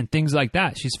targets and things like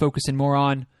that, she's focusing more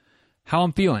on how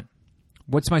I'm feeling.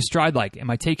 What's my stride like? Am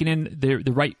I taking in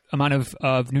the right amount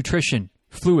of nutrition,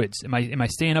 fluids? Am I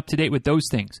staying up to date with those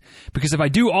things? Because if I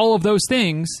do all of those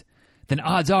things, then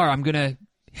odds are I'm going to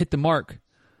hit the mark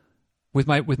with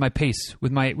my pace,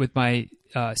 with my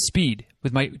speed,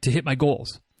 to hit my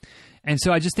goals. And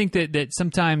so I just think that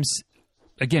sometimes,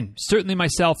 again, certainly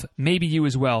myself, maybe you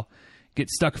as well, get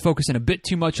stuck focusing a bit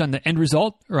too much on the end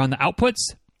result or on the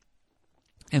outputs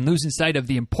and losing sight of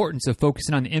the importance of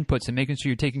focusing on the inputs and making sure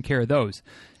you're taking care of those.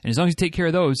 And as long as you take care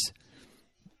of those,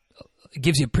 it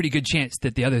gives you a pretty good chance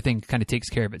that the other thing kind of takes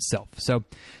care of itself. So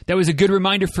that was a good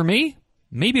reminder for me.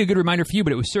 Maybe a good reminder for you,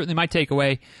 but it was certainly my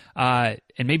takeaway. And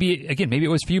maybe it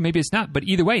was for you, maybe it's not. But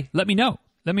either way, let me know.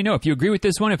 Let me know if you agree with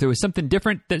this one, if there was something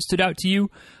different that stood out to you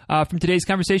from today's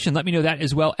conversation. Let me know that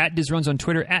as well, at DizRuns on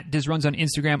Twitter, at DizRuns on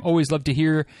Instagram. Always love to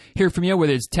hear from you,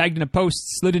 whether it's tagged in a post,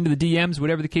 slid into the DMs,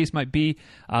 whatever the case might be.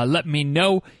 Let me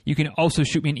know. You can also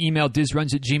shoot me an email,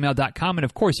 dizruns@gmail.com. And,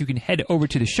 of course, you can head over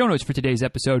to the show notes for today's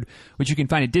episode, which you can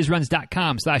find at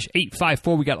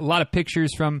dizruns.com/854. We got a lot of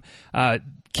pictures from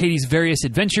Katie's various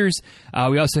adventures.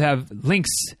 We also have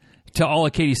links to all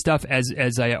of Katie's stuff,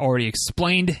 as I already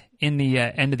explained in the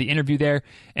end of the interview there.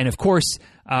 And of course,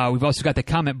 we've also got the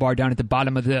comment bar down at the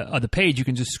bottom of the page. You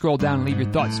can just scroll down and leave your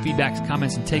thoughts, feedbacks,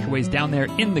 comments, and takeaways down there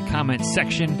in the comments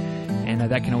section. And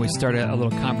that can always start a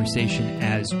little conversation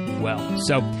as well.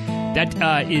 So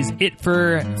that is it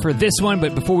for this one.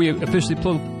 But before we officially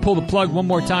pull the plug one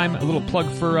more time, a little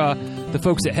plug for the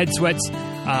folks at Head Sweats.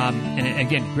 And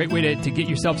again, great way to get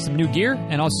yourself some new gear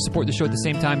and also support the show at the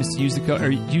same time is to use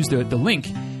the link,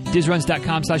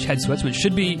 dizruns.com/headsweats, which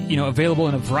should be available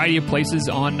in a variety of places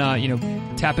on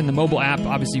tap in the mobile app.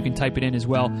 Obviously, you can type it in as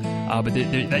well, but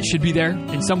that should be there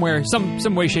in some way,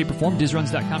 shape, or form.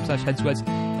 dizruns.com/headsweats,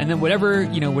 and then whatever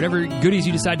goodies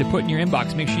you decide to put in your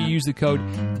inbox, make sure you use the code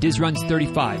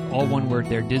DizRuns35, all one word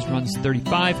there,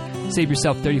 DizRuns35. Save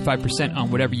yourself 35% on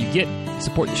whatever you get.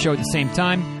 Support the show at the same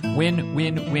time. Win,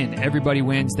 win, win. Everybody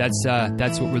wins. That's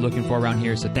what we're looking for around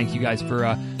here. So thank you guys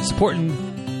for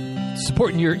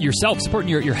supporting yourself, supporting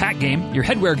your hat game, your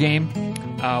headwear game,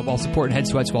 while supporting Head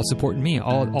Sweats, while supporting me,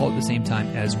 all at the same time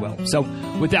as well. So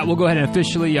with that, we'll go ahead and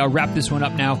officially wrap this one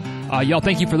up now. Y'all,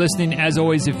 thank you for listening. As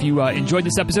always, if you enjoyed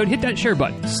this episode, hit that share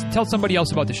button. Tell somebody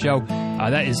else about the show.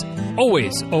 That is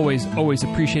always, always, always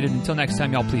appreciated. Until next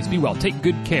time, y'all, please be well. Take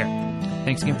good care.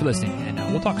 Thanks again for listening, and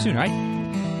we'll talk soon, all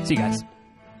right? See you guys.